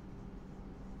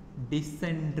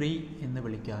ഡിസെൻട്രി എന്ന്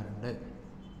വിളിക്കാറുണ്ട്.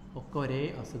 ഒക്കെ ഒരേ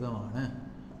അസുഖമാണ്,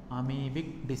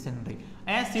 amoebic dysentery.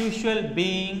 As usual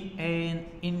being N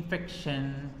infection.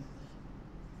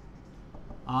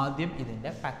 ആദ്യം ഇതിൻ്റെ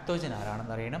പാത്തോജൻ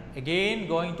ആരാണെന്ന് അറിയണം. Again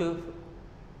going to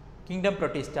kingdom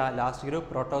Protista, last group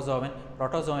protozoan.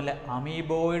 പ്രോട്ടോസോവനിലെ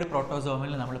amoeboid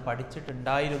പ്രോട്ടോസോവനിൽ നമ്മൾ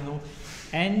പഠിച്ചിട്ടുണ്ടായിരുന്നു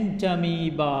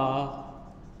Entamoeba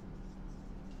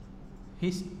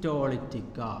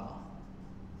histolytica.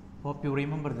 Hope you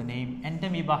remember the name.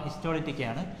 Entamoeba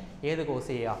ഹിസ്റ്റോളിറ്റിക്കയാണ് ഏത് കോസ്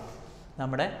ചെയ്യുക?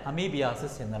 നമ്മുടെ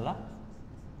അമീബിയാസിസ് എന്നുള്ള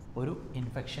ഒരു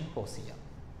ഇൻഫെക്ഷൻ കോസ് ചെയ്യുക.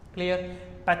 ക്ലിയർ?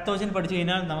 പത്തോജൻ പഠിച്ചു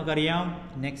കഴിഞ്ഞാൽ നമുക്കറിയാം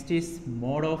next is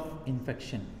mode of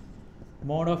infection.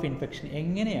 Mode of infection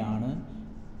എങ്ങനെയാണ്,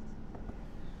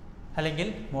 അല്ലെങ്കിൽ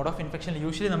മോഡ് ഓഫ് ഇൻഫെക്ഷൻ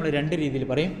യൂഷ്വലി നമ്മൾ രണ്ട് രീതിയിൽ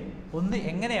പറയും. ഒന്ന്,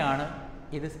 എങ്ങനെയാണ്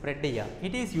ഇത് സ്പ്രെഡ് ചെയ്യുക?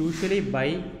 It is usually by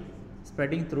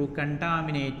spreading through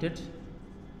contaminated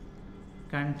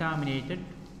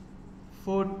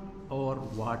food or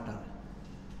water.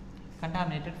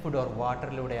 Contaminated food or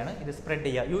വാട്ടറിലൂടെയാണ് ഇത് സ്പ്രെഡ്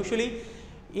ചെയ്യുക. യൂഷ്വലി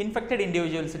ഇൻഫെക്റ്റഡ്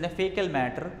ഇൻഡിവിജ്വൽസിൻ്റെ ഫേക്കൽ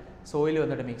മാറ്റർ സോയിൽ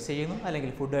വന്നിട്ട് മിക്സ് ചെയ്യുന്നു,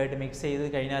 അല്ലെങ്കിൽ ഫുഡായിട്ട് മിക്സ് ചെയ്ത്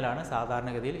കഴിഞ്ഞാലാണ്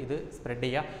സാധാരണഗതിയിൽ ഇത് സ്പ്രെഡ്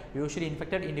ചെയ്യുക. യൂഷ്വലി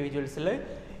ഇൻഫെക്റ്റഡ് ഇൻഡിവിജ്വൽസിൽ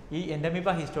ഈ എൻഡമീബ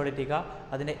ഹിസ്റ്റോളിറ്റിക്ക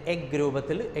അതിൻ്റെ എഗ്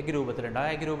രൂപത്തിലുണ്ട്. ആ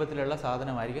എഗ് രൂപത്തിലുള്ള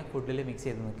സാധനമായിരിക്കും ഫുഡിൽ മിക്സ്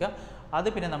ചെയ്ത് നിൽക്കുക. അത്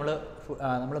പിന്നെ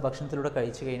നമ്മൾ ഭക്ഷണത്തിലൂടെ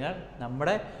കഴിച്ചു കഴിഞ്ഞാൽ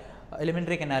നമ്മുടെ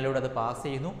എലിമെൻ്ററി കനാലിലൂടെ അത് പാസ്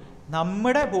ചെയ്യുന്നു.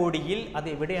 നമ്മുടെ ബോഡിയിൽ അത്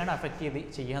എവിടെയാണ് അഫക്റ്റ്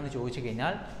ചെയ്യുക എന്ന് ചോദിച്ചു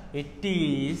കഴിഞ്ഞാൽ it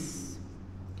is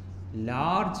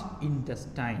large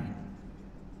intestine.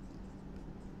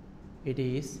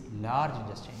 Large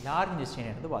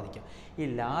ഇൻറ്റസ്റ്റൈനാണ് ഇത് ബാധിക്കുക. ഈ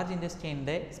ലാർജ്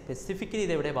ഇൻറ്റസ്റ്റൈനിൻ്റെ സ്പെസിഫിക്കലി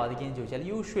ഇത് എവിടെ ബാധിക്കുകയെന്ന് ചോദിച്ചാൽ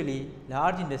യൂഷ്വലി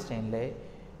ലാർജ് ഇൻറ്റസ്റ്റൈനിലെ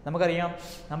നമുക്കറിയാം,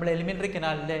 നമ്മൾ എലിമെൻ്ററി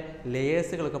കനാലിൻ്റെ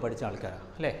ലെയേഴ്സുകളൊക്കെ പഠിച്ച ആൾക്കാരാണ്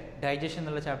അല്ലേ? ഡൈജഷൻ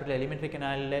എന്നുള്ള ചാപ്റ്ററിൽ elementary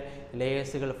കനാലിലെ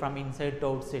ലെയേഴ്സുകൾ from inside to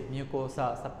outside, mucosa,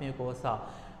 sub mucosa,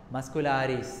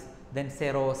 muscularis, then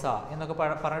serosa എന്നൊക്കെ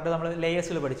പറഞ്ഞിട്ട് നമ്മൾ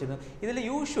ലെയേഴ്സുകൾ പഠിച്ചിരുന്നു. ഇതിൽ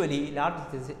യൂഷ്വലി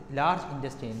ലാർജ്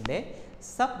ഇൻറ്റസ്റ്റൈനിലെ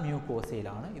സബ്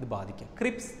മ്യൂക്കോസയിലാണ് ഇത് ബാധിക്കുക.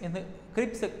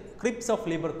 ക്രിപ്സ് ഓഫ്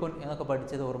ലിബർക്കുൻ എന്നൊക്കെ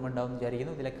പഠിച്ചത് ഓർമ്മ ഉണ്ടാവും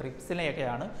വിചാരിക്കുന്നു. ഇതിലെ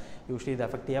ക്രിപ്സിനെയൊക്കെയാണ് യൂഷ്വലി ഇത്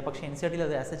അഫക്റ്റ് ചെയ്യുക. പക്ഷേ എൻസിആർടിയിൽ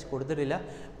അത് ആസ് സച്ച് കൊടുത്തിട്ടില്ല.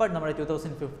 ബട്ട് നമ്മുടെ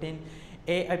 2015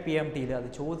 AIPMTയിൽ അത്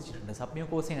ചോദിച്ചിട്ടുണ്ട്. സബ്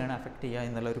മ്യൂക്കോസിനെയാണ് അഫക്റ്റ് ചെയ്യുക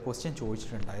എന്നുള്ള ഒരു ക്വസ്റ്റ്യൻ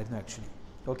ചോദിച്ചിട്ടുണ്ടായിരുന്നു actually.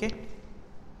 Okay,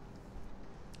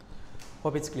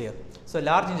 hope it's clear. So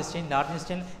large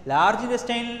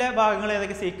ഇൻറ്റസ്റ്റൈനിലെ ഭാഗങ്ങൾ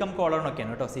ഏതൊക്കെ? സീക്കം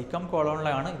കോളോണൊക്കെയാണ് കേട്ടോ. സീക്കം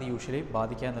കോളോണിലാണ് ഇത് യൂഷ്വലി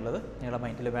ബാധിക്കുക എന്നുള്ളത് നിങ്ങളുടെ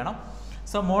മൈൻഡിൽ വേണം.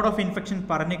 സോ മോഡ് ഓഫ് ഇൻഫെക്ഷൻ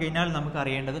പറഞ്ഞു കഴിഞ്ഞാൽ നമുക്ക്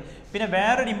അറിയേണ്ടത്, പിന്നെ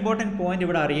വേറൊരു ഇമ്പോർട്ടൻറ്റ് പോയിന്റ്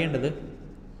ഇവിടെ അറിയേണ്ടത്,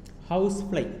 house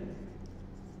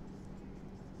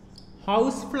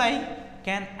fly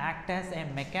can act as A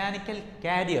mechanical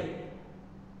carrier.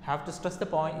 Have to stress the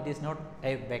point, it is not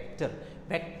A vector.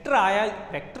 Vector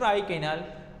ആയിക്കഴിഞ്ഞാൽ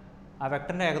ആ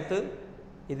വെക്ടറിൻ്റെ അകത്ത്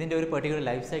ഇതിൻ്റെ ഒരു പെർട്ടിക്കുലർ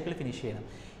ലൈഫ് സൈക്കിൾ ഫിനിഷ് ചെയ്യണം.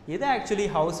 ഇത് ആക്ച്വലി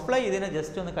ഹൗസ് ഫ്ലൈ ഇതിനെ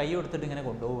ജസ്റ്റ് ഒന്ന് കൈ കൊടുത്തിട്ട് ഇങ്ങനെ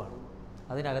കൊണ്ടുപോവുകയാണ്.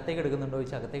 അതിനകത്തേക്ക് എടുക്കുന്നുണ്ടോ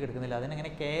ചോദിച്ചാൽ അകത്തേക്ക് എടുക്കുന്നില്ല, അതിനെങ്ങനെ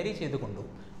ക്യാരി ചെയ്ത്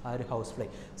കൊണ്ടുപോകും ആ ഒരു house fly.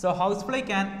 So house fly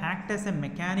can act as A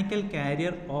mechanical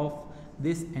carrier of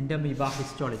this Entamoeba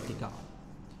histolytica.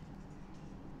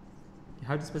 You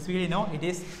have to specifically know it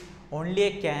is only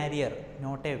a carrier,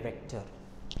 not a vector.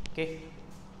 Okay,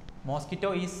 mosquito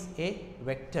is a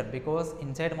vector because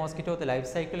inside mosquito the life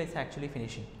cycle is actually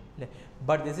finishing,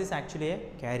 but this is actually a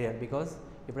carrier because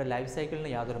ഇവിടെ life സൈക്കിളിന്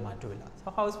യാതൊരു മാറ്റവുമില്ല. So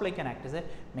house fly can act as A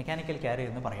mechanical carrier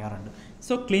എന്ന് പറയാറുണ്ട്.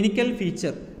 So clinical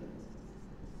feature,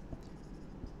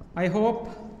 I hope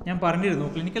ഞാൻ പറഞ്ഞിരുന്നു,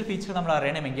 clinical feature നമ്മൾ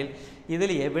അറിയണമെങ്കിൽ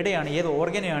ഇതിൽ എവിടെയാണ്, ഏത്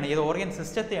ഓർഗൻ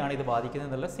സിസ്റ്റത്തെയാണ് ഇത് ബാധിക്കുന്നത്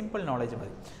എന്നുള്ള സിമ്പിൾ നോളജ്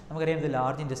മതി. നമുക്കറിയാം ഇത്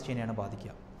ലാർജ് ഇൻറ്റസ്റ്റൈനെയാണ്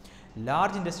ബാധിക്കുക.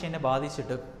 ലാർജ് ഇൻറ്റസ്റ്റൈനെ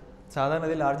ബാധിച്ചിട്ട് സാധാരണ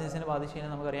ഇത് ലാർജ് ഇൻറ്റസ്റ്റൈനെ ബാധിച്ചു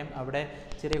കഴിഞ്ഞാൽ നമുക്കറിയാം അവിടെ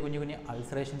ചെറിയ കുഞ്ഞു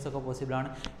അൾസറേഷൻസ് ഒക്കെ പോസിബിളാണ്.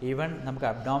 ഈവൻ നമുക്ക്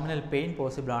അബ്ഡോമിനൽ പെയിൻ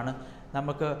പോസിബിളാണ്.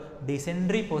 നമുക്ക്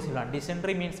ഡിസെൻട്രി പോസിബിളാണ്.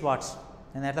 Dysentery means watts?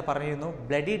 ഞാൻ നേരത്തെ പറഞ്ഞിരുന്നു,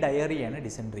 bloody ഡയറിയാണ്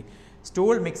dysentery.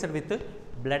 Stool mixed with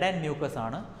blood and mucus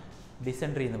ആണ്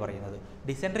ഡിസെൻട്രി എന്ന് പറയുന്നത്.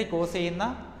 ഡിസെൻട്രി കോസ് ചെയ്യുന്ന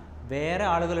വേറെ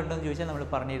ആളുകളുണ്ടെന്ന് ചോദിച്ചാൽ നമ്മൾ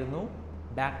പറഞ്ഞിരുന്നു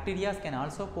bacterias can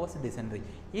also cos dysentery.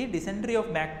 ഈ dysentery of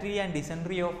bacteria and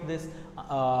dysentery of this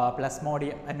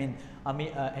പ്ലസ്മോഡിയം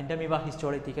Entamoeba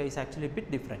histolytica is actually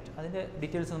bit different. അതിൻ്റെ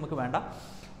ഡീറ്റെയിൽസ് നമുക്ക് വേണ്ട,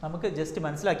 നമുക്ക് ജസ്റ്റ്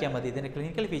മനസ്സിലാക്കിയാൽ മതി. ഇതിൻ്റെ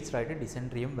ക്ലിനിക്കൽ ഫീച്ചറായിട്ട്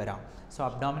ഡിസെൻട്രിയും വരാം. സോ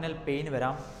അബ്ഡോമിനൽ പെയിൻ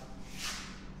വരാം,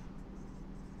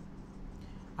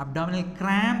 അബ്ഡോമിനൽ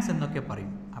ക്രാംസ് എന്നൊക്കെ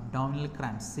പറയും. അബ്ഡോമിനൽ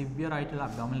ക്രാംസ്, സിവിയർ ആയിട്ടുള്ള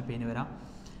അബ്ഡോമിനൽ പെയിൻ വരാം.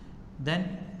 Then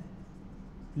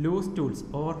loose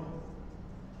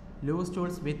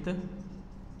stools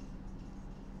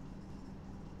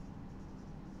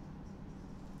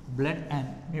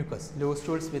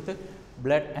with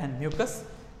blood and mucus.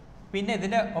 പിന്നെ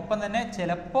ഇതിൻ്റെ ഒപ്പം തന്നെ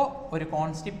ചിലപ്പോൾ ഒരു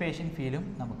കോൺസ്റ്റിപ്പേഷൻ ഫീലും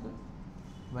നമുക്ക്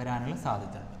വരാനുള്ള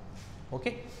സാധ്യതയുണ്ട്.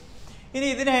 ഓക്കെ, ഇനി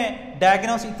ഇതിനെ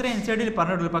ഡയഗ്നോസ്റ്റിക് ഇത്രയും എൻസിആർടിയിൽ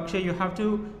പറഞ്ഞിട്ടുള്ളൂ. പക്ഷേ യു ഹാവ് ടു,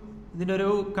 ഇതിൻ്റെ ഒരു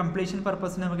കംപ്ലീഷൻ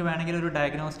പർപ്പസിന് നമുക്ക് വേണമെങ്കിൽ ഒരു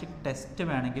ഡയഗ്നോസ്റ്റിക് ടെസ്റ്റ്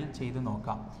വേണമെങ്കിൽ ചെയ്ത്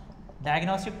നോക്കാം.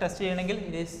 ഡയഗ്നോസ്റ്റിക് ടെസ്റ്റ് ചെയ്യണമെങ്കിൽ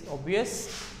ഇറ്റ് ഈസ് ഒബ്വിയസ്,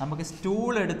 നമുക്ക്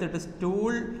സ്റ്റൂൾ എടുത്തിട്ട്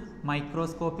സ്റ്റൂൾ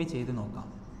മൈക്രോസ്കോപ്പി ചെയ്ത് നോക്കാം.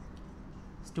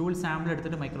 സ്റ്റൂൾ സാമ്പിൾ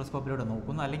എടുത്തിട്ട് മൈക്രോസ്കോപ്പിലൂടെ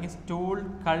നോക്കുന്നു, അല്ലെങ്കിൽ സ്റ്റൂൾ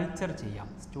കൾച്ചർ ചെയ്യാം.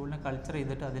 സ്റ്റൂളിനെ കൾച്ചർ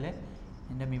ചെയ്തിട്ട് അതിലെ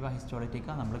എൻഡമീബ ഹിസ്റ്റോളിറ്റിക്ക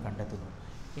നമ്മൾ കണ്ടെത്തുന്നു.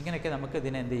 ഇങ്ങനെയൊക്കെ നമുക്ക്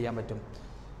ഇതിനെ എന്ത് ചെയ്യാൻ പറ്റും,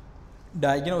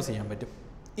 ഡയഗ്നോസ് ചെയ്യാൻ പറ്റും.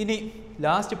 ഇനി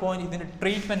ലാസ്റ്റ് പോയിന്റ്, ഇതിൻ്റെ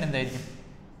ട്രീറ്റ്മെൻറ്റ് എന്തായിരിക്കും?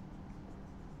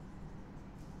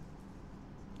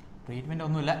 ട്രീറ്റ്മെൻറ്റ്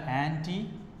ഒന്നുമില്ല, ആൻറ്റി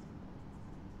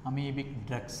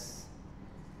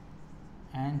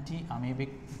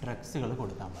അമീബിക് ഡ്രഗ്സുകൾ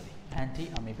കൊടുത്താൽ മതി. Anti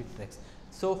amoebic drugs.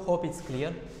 So hope it's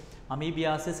clear.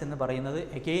 Amoebiasis എന്ന് പറയുന്നത്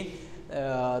again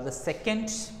the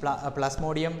second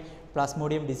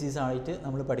Plasmodium disease ആയിട്ട്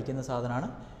നമ്മൾ പഠിക്കുന്ന സാധനമാണ്.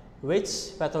 Which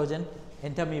pathogen?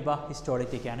 എൻഡമീബ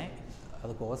ഹിസ്റ്റോളിറ്റിക്കാണ്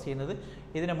അത് കോസ് ചെയ്യുന്നത്.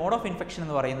 ഇതിൻ്റെ മോഡ് ഓഫ് ഇൻഫെക്ഷൻ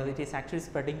എന്ന് പറയുന്നത് it is actually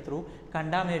spreading through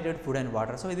contaminated food and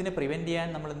water. So ഇതിനെ പ്രിവെൻറ്റ് ചെയ്യാൻ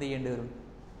നമ്മൾ എന്ത് ചെയ്യേണ്ടി വരും?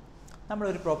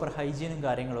 നമ്മളൊരു പ്രോപ്പർ ഹൈജീനും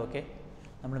കാര്യങ്ങളൊക്കെ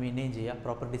നമ്മൾ മെയിൻറ്റെയിൻ ചെയ്യുക.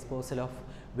 Proper disposal of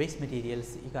waste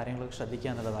materials, ഈ കാര്യങ്ങളൊക്കെ ശ്രദ്ധിക്കുക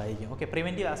എന്നുള്ളതായിരിക്കും. ഓക്കെ,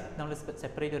 പ്രിവെൻറ്റീവ് ആസ്പെക്ട് നമ്മൾ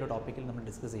സെപ്പറേറ്റ് ഒരു ടോപ്പിക്കിൽ നമ്മൾ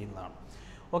ഡിസ്കസ് ചെയ്യുന്നതാണ്.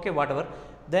 Okay, what ever.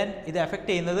 ദെൻ ഇത് എഫക്റ്റ്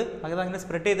ചെയ്യുന്നത് അതങ്ങനെ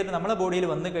സ്പ്രെഡ് ചെയ്തിട്ട് നമ്മുടെ ബോഡിയിൽ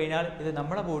വന്നു കഴിഞ്ഞാൽ ഇത്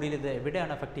നമ്മുടെ ബോഡിയിൽ ഇത്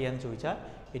എവിടെയാണ് എഫക്റ്റ് ചെയ്യാന്ന് ചോദിച്ചാൽ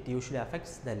it usually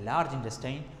affects the large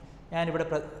intestine. ഞാനിവിടെ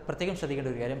പ്രത്യേകം ശ്രദ്ധിക്കേണ്ട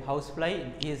ഒരു കാര്യം, house fly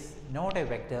is not A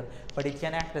vector but it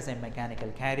can act as A mechanical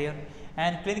carrier.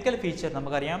 And clinical feature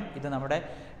നമുക്കറിയാം, ഇത് നമ്മുടെ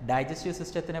ഡൈജസ്റ്റീവ്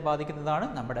സിസ്റ്റത്തിനെ ബാധിക്കുന്നതാണ്.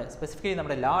 നമ്മുടെ സ്പെസിഫിക്കലി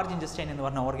നമ്മുടെ ലാർജ് ഇൻറ്റസ്റ്റൈൻ എന്ന്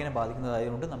പറഞ്ഞ ഓർഗനെ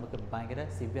ബാധിക്കുന്നതായതുകൊണ്ട് നമുക്ക് ഭയങ്കര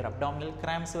സിവിയർ അബ്ഡോമിനൽ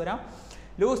ക്രാംസ് വരാം,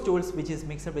 law stools which is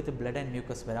mixed with blood and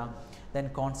mucus വരാം, ദെൻ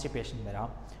കോൺസ്റ്റിപ്പേഷൻ വരാം.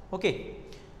 ഓക്കെ,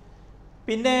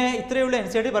 പിന്നെ ഇത്രയേ ഉള്ളൂ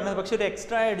NCERT പറഞ്ഞത്. പക്ഷേ ഒരു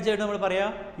എക്സ്ട്രാ എഡ്ജായിട്ട് നമ്മൾ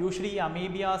പറയാം, യൂഷ്വലി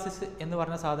അമീബിയാസിസ് എന്ന്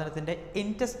പറഞ്ഞ സാധനത്തിൻ്റെ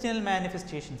ഇൻറ്റസ്റ്റിനൽ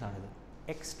മാനിഫെസ്റ്റേഷൻസ് ആണിത്.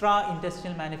 എക്സ്ട്രാ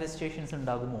ഇൻറ്റസ്റ്റിനൽ മാനിഫെസ്റ്റേഷൻസ്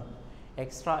ഉണ്ടാകുമോ?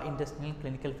 എക്സ്ട്രാ ഇൻറ്റസ്റ്റിനൽ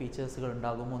ക്ലിനിക്കൽ ഫീച്ചേഴ്സുകൾ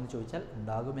ഉണ്ടാകുമോ എന്ന് ചോദിച്ചാൽ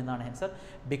ഉണ്ടാകുമെന്നാണ് ആൻസർ.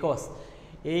 ബിക്കോസ്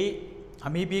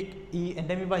ഈ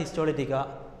Entamoeba histolytica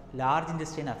large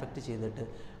intestine affect ചെയ്തിട്ട്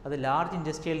അത് ലാർജ്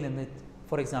ഇൻറ്റസ്റ്റൈനിൽ നിന്ന്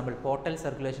ഫോർ എക്സാമ്പിൾ പോർട്ടൽ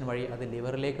സർക്കുലേഷൻ വഴി അത്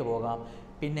ലിവറിലേക്ക് പോകാം,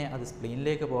 പിന്നെ അത്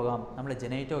സ്പ്ലീനിലേക്ക് പോകാം, നമ്മുടെ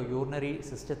ജനൈറ്റോ യൂറിനറി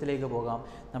സിസ്റ്റത്തിലേക്ക് പോകാം,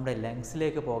 നമ്മുടെ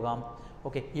ലങ്സിലേക്ക് പോകാം.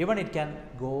 Okay, even it can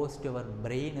goes to our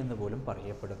brain എന്ന് പോലും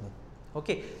പറയപ്പെടുന്നു.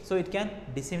 Okay, so it can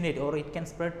disseminate or it can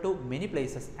spread to many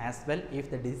places as well if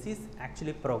the disease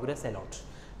actually progress a lot.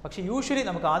 പക്ഷേ യൂഷ്വലി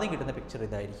നമുക്ക് ആദ്യം കിട്ടുന്ന പിക്ചർ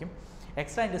ഇതായിരിക്കും.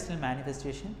 Extra intestinal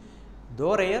manifestation ദോ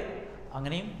rare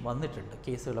അങ്ങനെയും വന്നിട്ടുണ്ട്,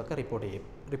 കേസുകളൊക്കെ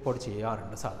റിപ്പോർട്ട്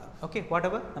ചെയ്യാറുണ്ട് സാധാരണ. ഓക്കെ, വാട്ട്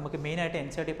എവർ, നമുക്ക് മെയിനായിട്ട്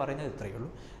NCERT പറയുന്നത് ഇത്രയേ ഉള്ളൂ.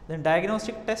 Then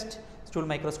diagnostic test, stool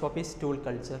microscopy, stool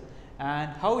culture,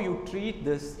 and how you treat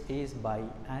this is by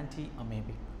anti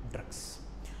amoebic drugs.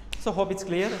 So hope it's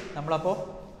clear. നമ്മളപ്പോൾ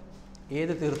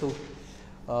ഏത് തീർത്തു?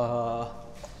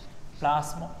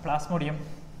 പ്ലാസ്മോഡിയം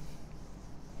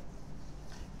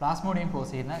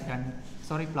കോസ് ചെയ്യുന്ന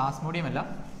പ്ലാസ്മോഡിയം അല്ല,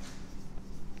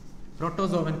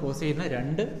 പ്രോട്ടോസോവൻ കോസ് ചെയ്യുന്ന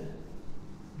രണ്ട്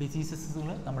ഡിസീസസുകൾ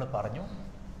നമ്മൾ പറഞ്ഞു.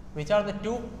 Which are the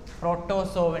two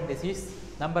protozoan disease?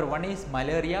 Number 1 is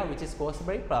malaria which is caused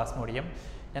by Plasmodium.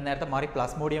 ഞാൻ നേരത്തെ മാറി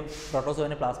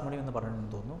പ്രോട്ടോസോവന് പ്ലാസ്മോഡിയം എന്ന്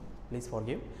പറഞ്ഞിട്ടുണ്ടെന്ന് തോന്നുന്നു, please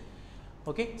forgive.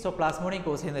 Okay, so Plasmodium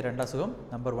cos ചെയ്യുന്ന രണ്ട് അസുഖം,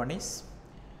 number 1 is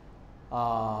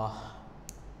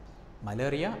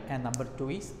malaria and number 2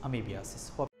 is amoebiasis.